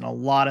whole season. A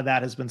lot of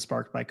that has been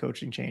sparked by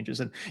coaching changes.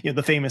 And,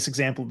 the famous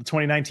example of the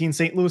 2019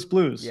 St. Louis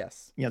Blues.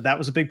 Yes. That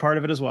was a big part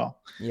of it as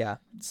well. Yeah.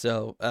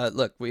 So,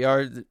 look,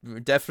 we're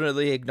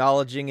definitely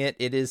acknowledging it.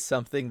 It is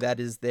something that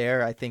is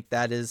there. I think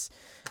that is,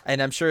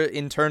 and I'm sure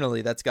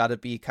internally that's got to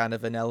be kind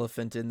of an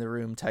elephant in the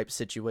room type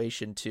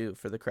situation too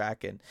for the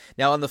Kraken.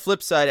 Now, on the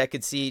flip side, I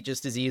could see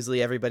just as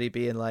easily everybody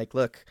being like,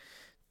 look,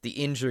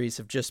 the injuries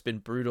have just been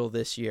brutal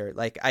this year.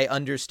 Like, I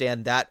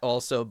understand that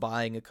also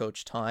buying a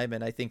coach time,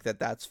 and I think that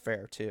that's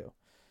fair too.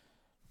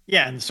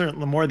 Yeah, and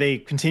certainly the more they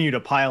continue to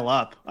pile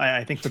up,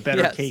 I think the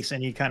better Yes. case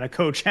any kind of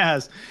coach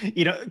has.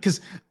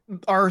 Because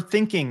our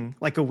thinking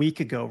like a week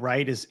ago,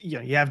 right, is you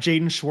have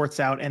Jaden Schwartz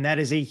out, and that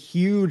is a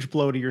huge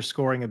blow to your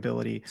scoring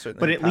ability. Certainly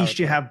but at least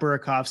you play. have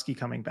Burakovsky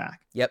coming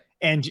back. Yep.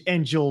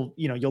 And you'll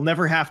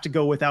never have to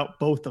go without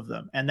both of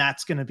them, and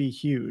that's going to be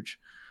huge.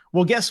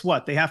 Well, guess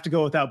what? They have to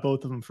go without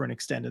both of them for an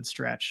extended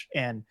stretch,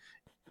 and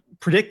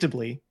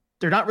predictably,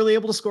 they're not really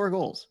able to score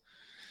goals.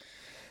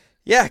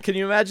 Yeah, can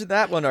you imagine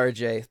that one,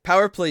 RJ?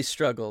 Power play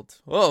struggled.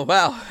 Oh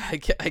wow, I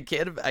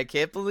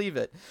can't believe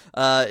it.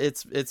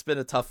 It's been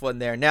a tough one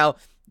there. Now,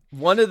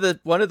 one of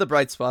the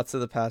bright spots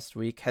of the past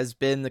week has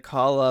been the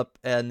call up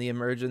and the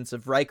emergence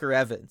of Ryker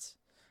Evans,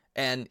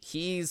 and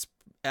he's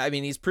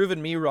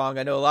proven me wrong.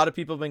 I know a lot of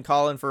people have been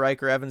calling for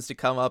Ryker Evans to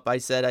come up. I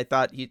said I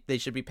thought they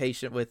should be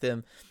patient with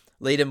him.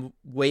 Let him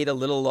wait a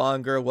little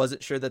longer.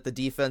 Wasn't sure that the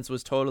defense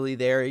was totally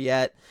there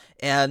yet.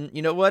 And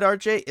you know what,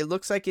 RJ? It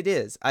looks like it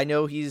is. I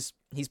know he's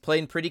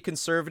playing pretty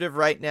conservative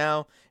right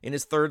now in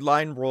his third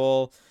line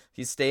role.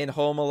 He's staying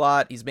home a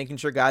lot. He's making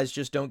sure guys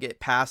just don't get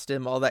past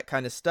him, all that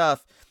kind of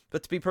stuff.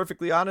 But to be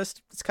perfectly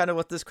honest, it's kind of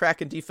what this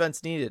Kraken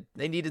defense needed.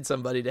 They needed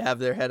somebody to have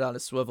their head on a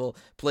swivel,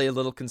 play a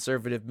little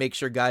conservative, make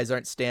sure guys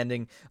aren't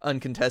standing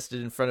uncontested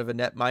in front of a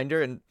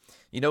netminder. And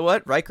you know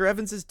what? Ryker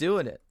Evans is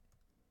doing it.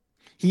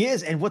 He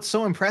is. And what's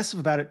so impressive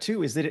about it,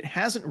 too, is that it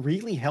hasn't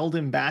really held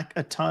him back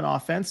a ton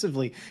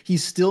offensively.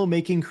 He's still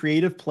making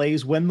creative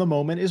plays when the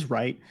moment is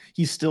right.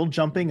 He's still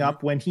jumping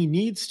up when he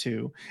needs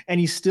to, and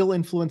he's still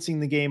influencing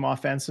the game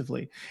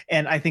offensively.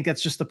 And I think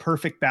that's just the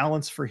perfect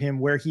balance for him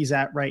where he's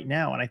at right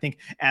now. And I think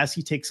as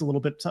he takes a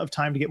little bit of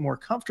time to get more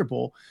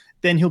comfortable,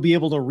 then he'll be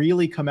able to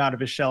really come out of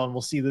his shell, and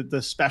we'll see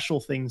the special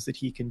things that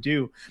he can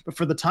do. But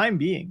for the time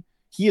being,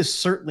 he is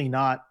certainly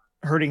not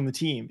hurting the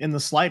team in the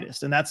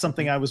slightest. And that's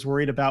something I was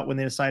worried about when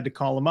they decided to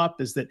call him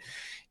up, is that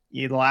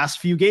the last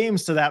few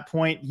games to that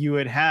point, you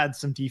had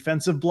some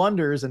defensive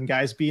blunders and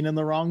guys being in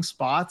the wrong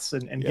spots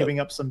and giving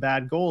up some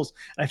bad goals.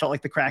 And I felt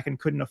like the Kraken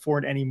couldn't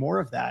afford any more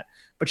of that.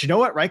 But you know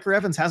what? Ryker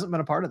Evans hasn't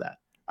been a part of that.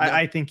 No.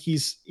 I think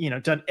he's,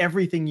 done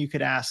everything you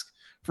could ask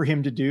for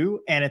him to do.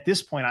 And at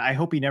this point, I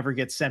hope he never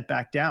gets sent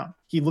back down.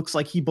 He looks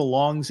like he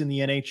belongs in the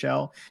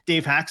NHL.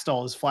 Dave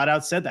Haxtell has flat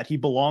out said that he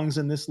belongs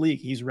in this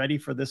league. He's ready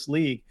for this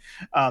league.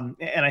 And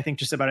I think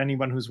just about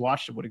anyone who's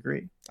watched it would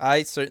agree.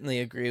 I certainly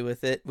agree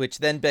with it, which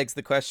then begs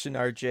the question,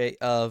 RJ,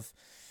 of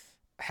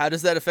how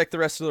does that affect the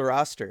rest of the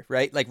roster,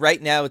 right? Like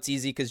right now it's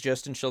easy because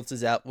Justin Schultz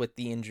is out with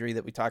the injury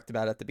that we talked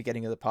about at the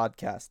beginning of the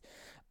podcast.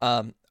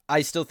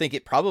 I still think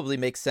it probably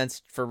makes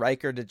sense for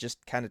Ryker to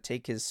just kind of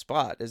take his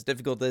spot. As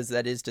difficult as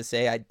that is to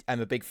say,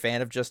 I'm a big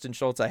fan of Justin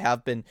Schultz. I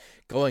have been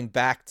going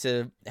back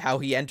to how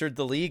he entered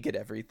the league and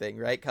everything,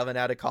 right? Coming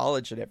out of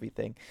college and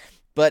everything.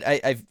 But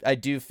I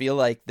do feel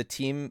like the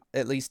team,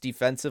 at least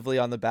defensively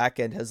on the back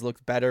end, has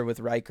looked better with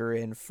Ryker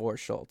in for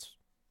Schultz.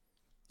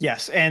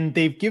 Yes, and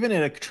they've given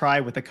it a try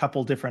with a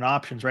couple different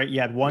options, right?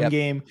 You had one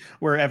game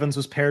where Evans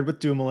was paired with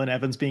Dumoulin,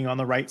 Evans being on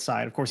the right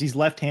side. Of course, he's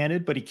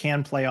left-handed, but he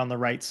can play on the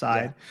right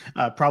side,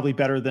 probably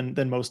better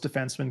than most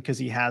defensemen because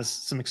he has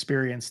some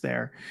experience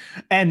there.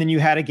 And then you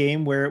had a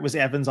game where it was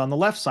Evans on the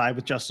left side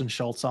with Justin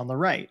Schultz on the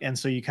right. And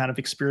so you kind of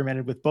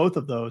experimented with both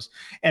of those.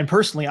 And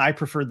personally, I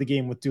preferred the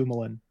game with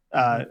Dumoulin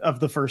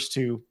of the first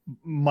two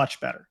much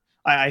better.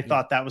 I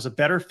thought that was a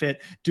better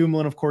fit.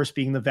 Dumoulin, of course,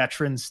 being the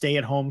veteran,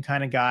 stay-at-home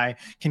kind of guy,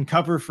 can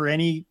cover for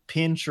any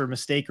pinch or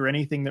mistake or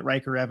anything that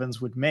Ryker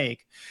Evans would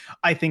make.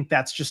 I think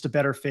that's just a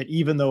better fit,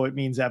 even though it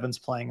means Evans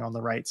playing on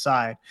the right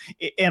side.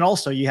 And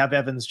also, you have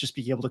Evans just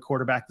being able to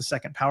quarterback the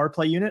second power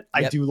play unit.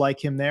 I do like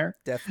him there.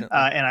 Definitely.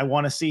 And I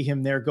want to see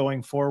him there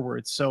going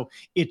forward. So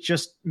it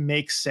just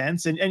makes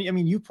sense. And I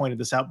mean, you pointed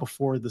this out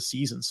before the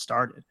season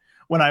started,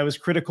 when I was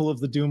critical of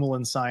the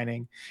Dumoulin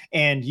signing,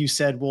 and you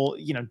said, well,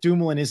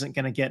 Dumoulin isn't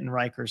going to get in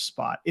Ryker's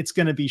spot. It's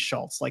going to be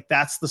Schultz. Like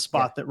that's the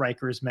spot that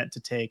Ryker is meant to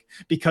take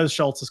because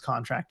Schultz's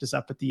contract is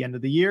up at the end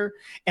of the year.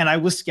 And I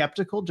was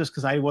skeptical just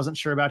because I wasn't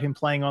sure about him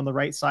playing on the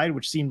right side,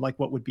 which seemed like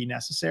what would be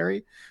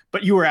necessary.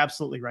 But you were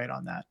absolutely right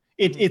on that.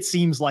 It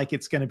seems like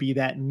it's going to be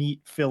that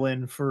neat fill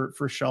in for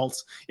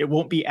Schultz. It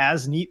won't be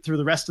as neat through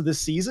the rest of this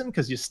season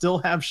because you still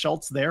have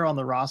Schultz there on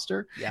the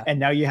roster, and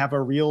now you have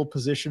a real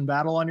position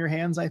battle on your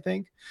hands, I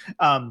think.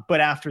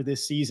 But after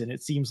this season,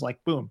 it seems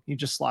like boom, he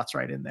just slots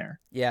right in there.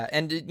 Yeah,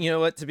 and you know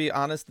what? To be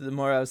honest, the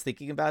more I was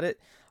thinking about it,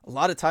 a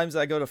lot of times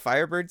I go to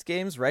Firebirds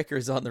games,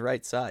 Riker's on the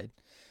right side.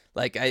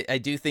 Like, I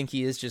do think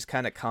he is just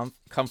kind of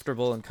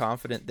comfortable and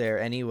confident there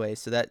anyway,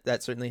 so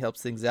that certainly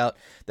helps things out.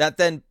 That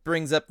then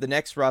brings up the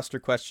next roster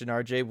question,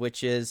 RJ,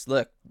 which is,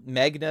 look,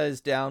 Magna is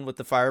down with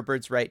the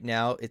Firebirds right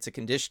now. It's a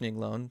conditioning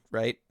loan,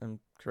 right? I'm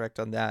correct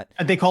on that.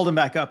 And they called him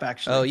back up,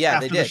 actually. Oh, yeah,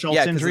 after they did. The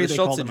Schultz injury, the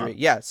Schultz injury.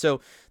 Yeah, so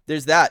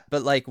there's that.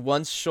 But, like,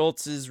 once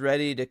Schultz is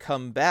ready to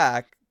come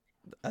back,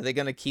 are they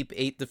going to keep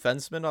 8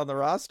 defensemen on the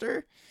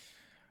roster?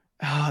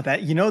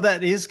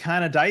 That is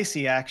kind of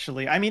dicey,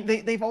 actually. I mean,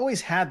 they've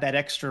always had that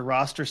extra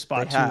roster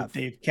spot that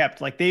they've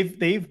kept. Like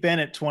they've been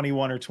at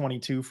 21 or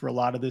 22 for a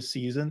lot of this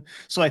season.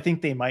 So I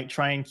think they might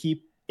try and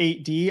keep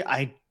 8D.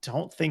 I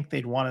don't think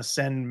they'd want to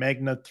send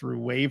Magna through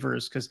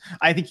waivers because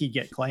I think he'd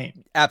get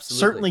claimed. Absolutely.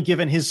 Certainly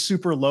given his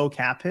super low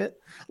cap hit.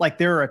 Like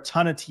there are a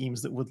ton of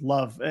teams that would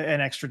love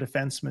an extra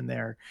defenseman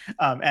there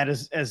at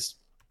as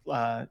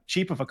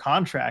cheap of a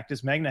contract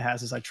as Magna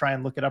has. As I try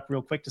and look it up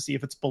real quick to see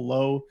if it's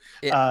below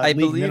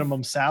league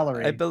minimum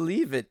salary. I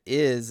believe it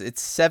is.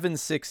 It's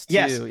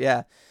 762.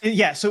 Yes.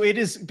 Yeah. So it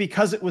is,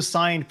 because it was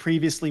signed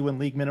previously when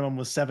league minimum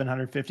was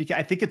 750.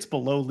 I think it's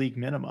below league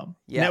minimum.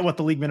 Yeah. What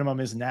the league minimum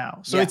is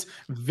now. So it's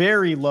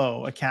very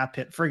low a cap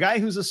hit for a guy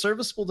who's a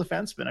serviceable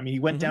defenseman. I mean, he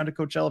went down to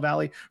Coachella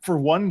Valley for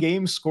one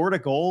game, scored a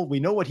goal. We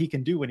know what he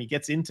can do when he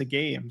gets into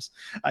games.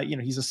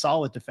 He's a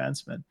solid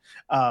defenseman.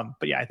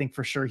 But yeah, I think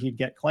for sure he'd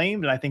get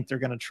claimed, and I think they're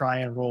going to try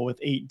and roll with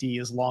 8D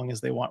as long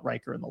as they want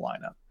Ryker in the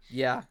lineup.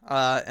 Yeah,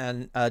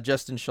 and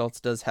Justin Schultz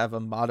does have a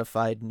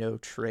modified no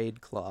trade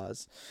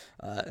clause,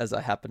 as I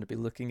happen to be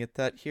looking at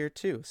that here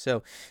too.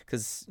 So,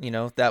 because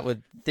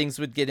things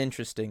would get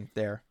interesting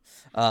there,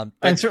 and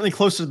certainly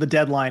closer to the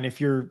deadline.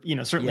 If you're,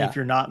 if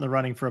you're not in the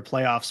running for a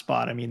playoff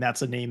spot, I mean,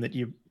 that's a name that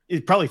you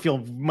probably feel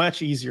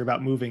much easier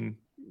about moving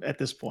at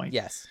this point.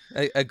 Yes,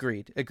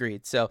 agreed.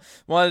 So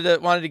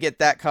wanted to get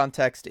that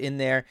context in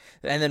there,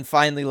 and then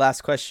finally,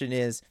 last question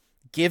is,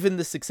 given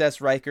the success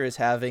Ryker is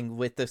having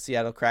with the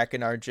Seattle Kraken,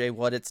 RJ,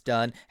 what it's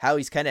done, how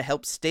he's kind of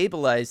helped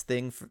stabilize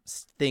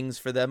things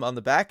for them on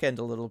the back end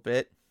a little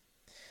bit,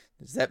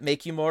 does that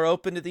make you more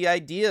open to the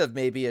idea of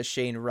maybe a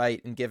Shane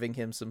Wright and giving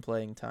him some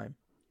playing time?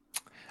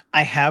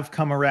 I have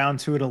come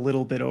around to it a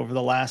little bit over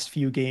the last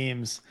few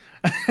games.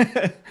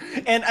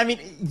 And I mean,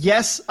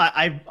 yes,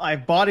 I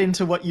bought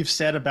into what you've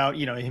said about,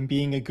 him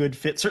being a good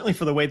fit, certainly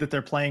for the way that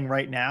they're playing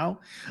right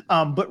now.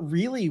 But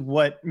really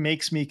what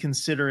makes me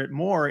consider it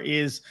more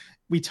is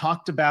we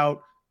talked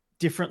about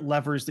different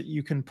levers that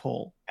you can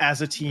pull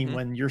as a team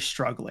when you're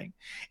struggling.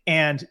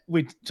 And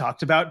we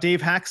talked about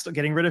Dave Haxtell.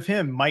 Getting rid of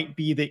him might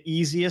be the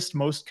easiest,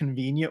 most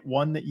convenient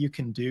one that you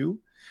can do.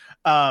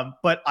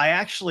 But I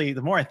actually,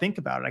 the more I think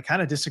about it, I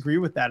kind of disagree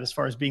with that as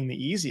far as being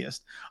the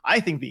easiest. I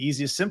think the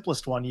easiest,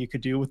 simplest one you could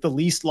do with the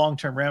least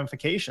long-term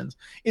ramifications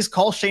is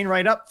call Shane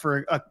Wright up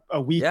for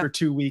a week or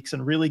 2 weeks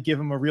and really give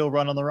him a real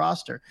run on the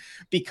roster,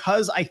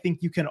 because I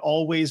think you can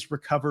always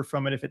recover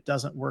from it if it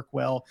doesn't work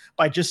well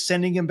by just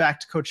sending him back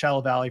to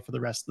Coachella Valley for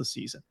the rest of the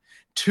season.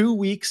 2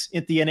 weeks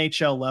at the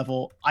NHL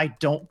level, I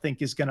don't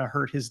think is going to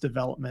hurt his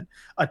development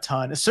a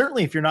ton.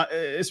 Certainly if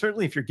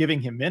you're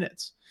giving him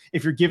minutes.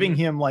 If you're giving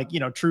him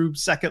true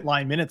second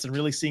line minutes and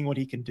really seeing what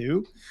he can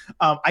do,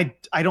 I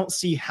don't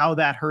see how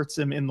that hurts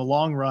him in the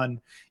long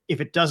run. If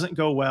it doesn't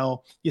go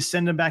well, you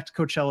send him back to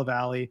Coachella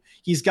Valley.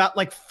 He's got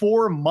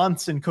 4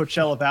 months in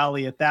Coachella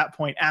Valley at that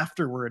point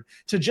afterward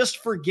to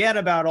just forget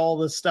about all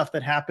the stuff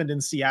that happened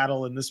in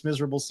Seattle and this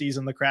miserable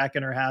season the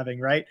Kraken are having,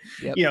 right?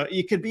 Yep.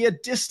 It could be a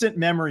distant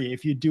memory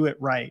if you do it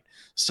right.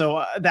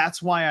 So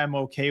that's why I'm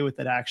okay with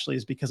it, actually,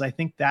 is because I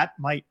think that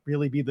might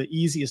really be the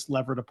easiest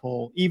lever to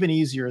pull, even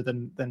easier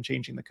than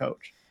changing the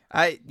coach.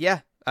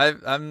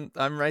 I'm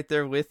right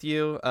there with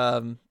you.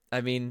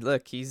 I mean,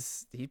 look, he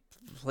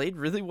played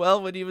really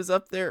well when he was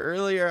up there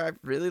earlier. I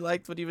really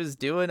liked what he was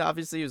doing.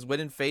 Obviously, he was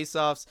winning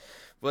faceoffs,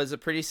 was a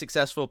pretty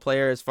successful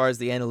player as far as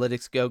the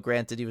analytics go.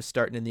 Granted, he was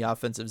starting in the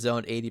offensive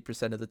zone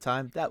 80% of the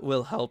time. That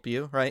will help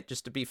you, right?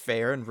 Just to be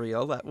fair and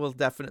real, that will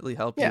definitely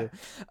help you.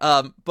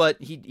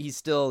 But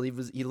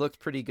he looked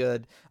pretty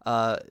good.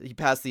 He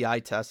passed the eye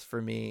test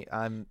for me.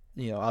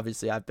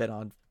 Obviously I've been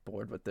on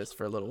board with this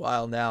for a little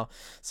while now,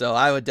 so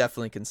I would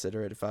definitely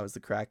consider it if I was the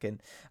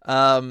Kraken.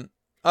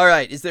 All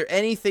right. Is there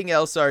anything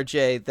else,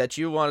 RJ, that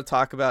you want to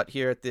talk about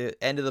here at the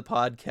end of the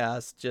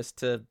podcast, just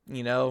to,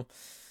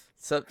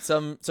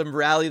 some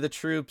rally the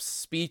troops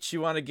speech you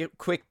want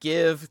to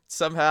give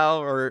somehow,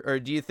 or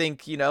do you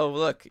think,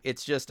 look,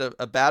 it's just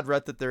a bad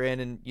rut that they're in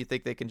and you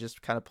think they can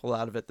just kind of pull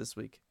out of it this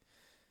week?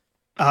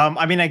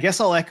 I mean, I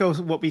guess I'll echo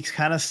what we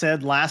kind of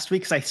said last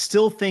week, because I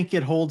still think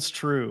it holds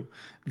true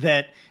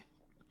that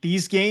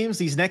these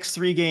next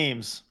 3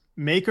 games,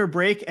 make or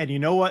break, and you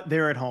know what?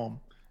 They're at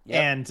home. Yep.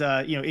 And,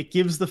 it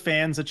gives the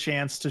fans a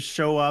chance to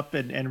show up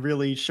and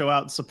really show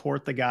out and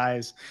support the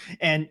guys.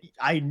 And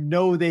I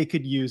know they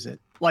could use it.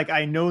 Like,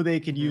 I know they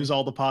could use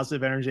all the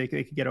positive energy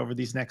they could get over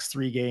these next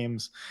 3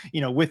 games,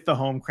 with the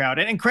home crowd.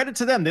 And credit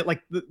to them that,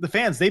 like, the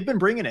fans, they've been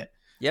bringing it.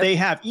 Yep. They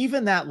have.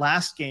 Even that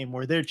last game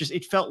where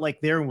it felt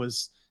like there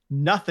was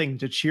nothing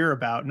to cheer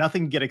about,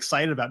 nothing to get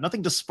excited about,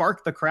 nothing to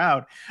spark the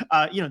crowd.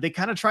 They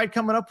kind of tried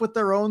coming up with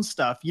their own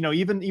stuff,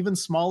 even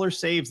smaller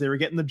saves. They were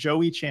getting the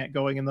Joey chant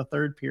going in the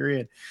third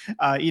period,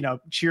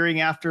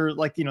 cheering after,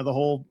 like, the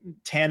whole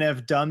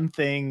Tanev done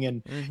thing.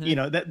 And,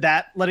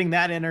 that letting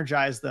that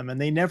energize them.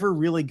 And they never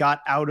really got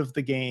out of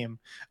the game,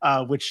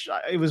 which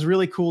it was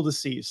really cool to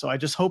see. So I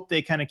just hope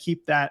they kind of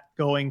keep that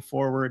going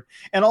forward.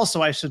 And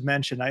also, I should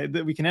mention,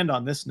 we can end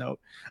on this note,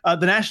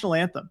 the national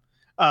anthem.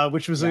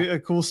 Which was a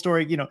cool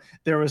story.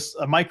 There was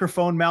a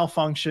microphone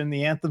malfunction.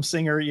 The anthem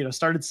singer,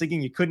 started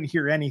singing. You couldn't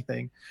hear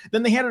anything.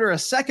 Then they handed her a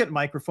second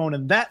microphone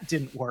and that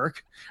didn't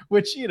work,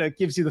 which,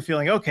 gives you the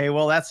feeling, okay,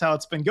 well, that's how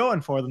it's been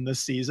going for them this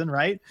season.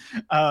 Right.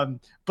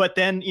 But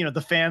then,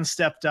 the fans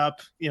stepped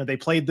up, they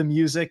played the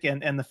music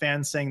and the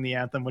fans sang the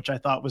anthem, which I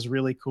thought was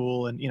really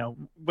cool. And,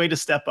 way to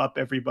step up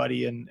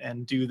everybody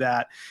and do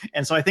that.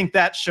 And so I think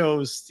that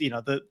shows,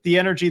 the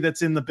energy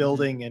that's in the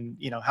building and,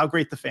 how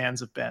great the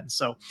fans have been.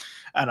 So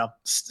I don't know,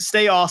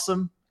 stay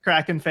awesome,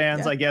 Kraken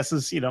fans, I guess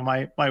is,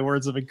 my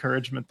words of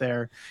encouragement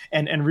there,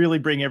 and really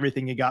bring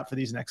everything you got for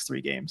these next 3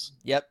 games.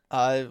 Yep.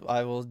 I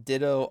will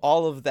ditto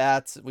all of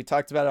that. We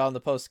talked about it on the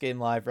post game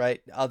live,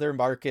 right? Other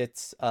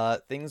markets,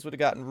 things would have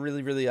gotten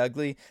really, really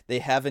ugly. They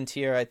haven't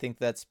here. I think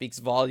that speaks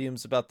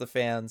volumes about the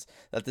fans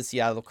that the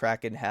Seattle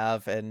Kraken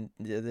have. And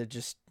they're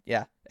just,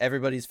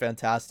 everybody's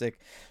fantastic.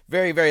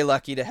 Very, very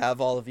lucky to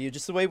have all of you,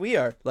 just the way we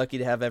are lucky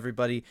to have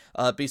everybody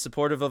be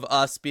supportive of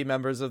us, be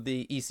members of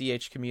the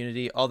ECH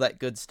community, all that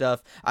good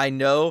stuff. I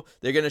know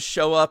they're going to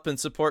show up and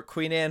support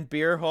Queen Anne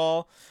Beer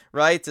Hall,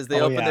 right? As they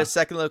open their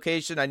second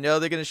location. I know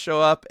they're going to show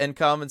up and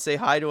come and say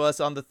hi to us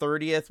on the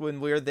 30th when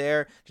we're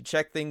there to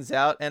check things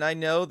out. And I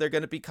know they're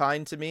going to be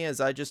kind to me as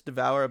I just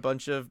devour a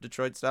bunch of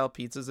Detroit-style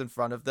pizzas in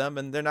front of them,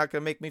 and they're not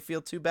going to make me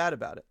feel too bad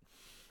about it.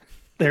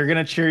 They're going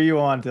to cheer you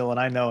on, Dylan.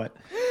 I know it.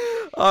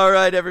 All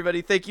right,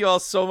 everybody. Thank you all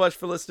so much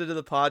for listening to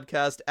the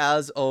podcast,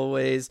 as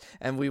always,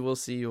 and we will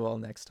see you all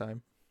next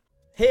time.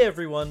 Hey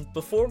everyone,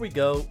 before we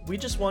go, we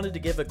just wanted to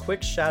give a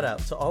quick shout out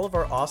to all of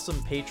our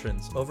awesome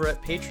patrons over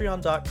at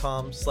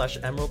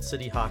patreon.com/Emerald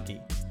City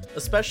Hockey,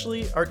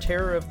 especially our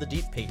Terror of the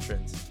Deep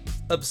patrons.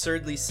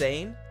 Absurdly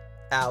Sane,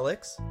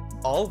 Alex,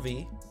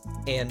 Alvi,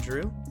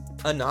 Andrew,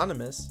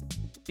 Anonymous,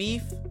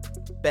 Beef,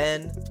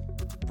 Ben,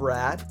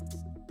 Brad,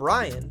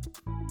 Brian,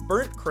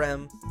 Burnt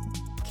Creme,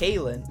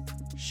 Kaylin,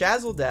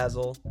 Shazzle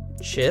Dazzle,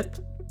 Chip,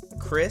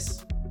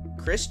 Chris,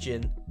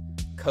 Christian,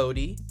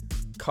 Cody,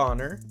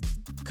 Connor,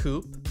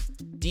 Coop,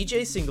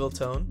 DJ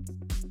Singletone,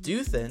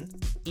 Duthin,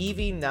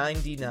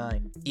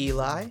 Evie99,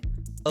 Eli,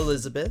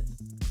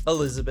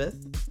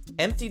 Elizabeth,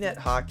 Empty Net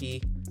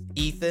Hockey,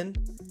 Ethan,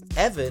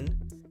 Evan,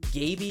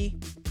 Gaby,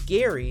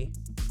 Gary,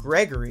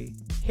 Gregory,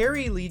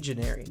 Harry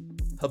Legionary,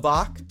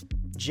 Habak,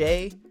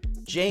 Jay,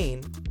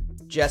 Jane,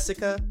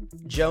 Jessica,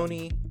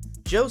 Joni,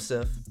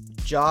 Joseph,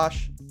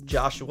 Josh,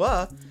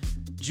 Joshua,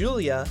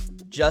 Julia,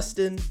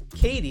 Justin,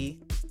 Katie,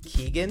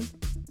 Keegan,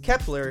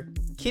 Kepler,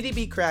 Kitty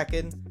B.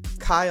 Kraken,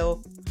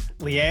 Kyle,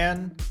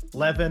 Leanne,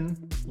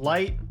 Levin,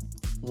 Light,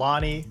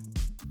 Lonnie,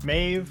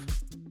 Maeve,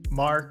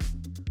 Mark,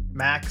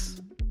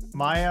 Max,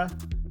 Maya,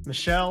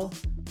 Michelle,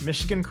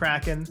 Michigan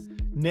Kraken,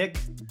 Nick,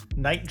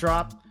 Night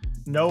Drop,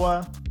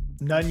 Noah,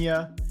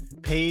 Nunya,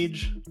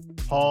 Paige,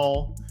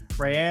 Paul,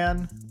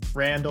 Rayanne,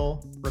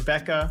 Randall,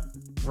 Rebecca,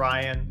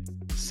 Ryan,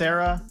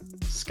 Sarah,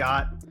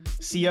 Scott,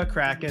 Sia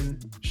Kraken,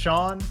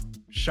 Sean,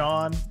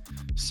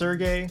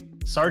 Sergey,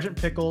 Sergeant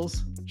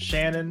Pickles,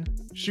 Shannon,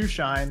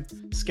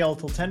 Shoeshine,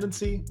 Skeletal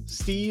Tendency,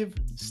 Steve,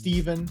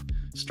 Steven,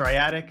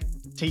 Striatic,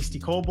 Tasty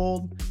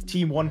Kobold,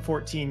 Team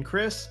 114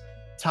 Chris,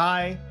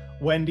 Ty,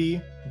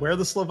 Wendy, Where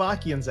the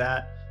Slovakians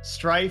At,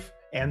 Strife,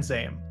 and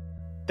Zame.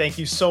 Thank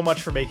you so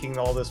much for making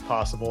all this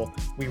possible.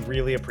 We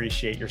really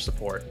appreciate your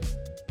support.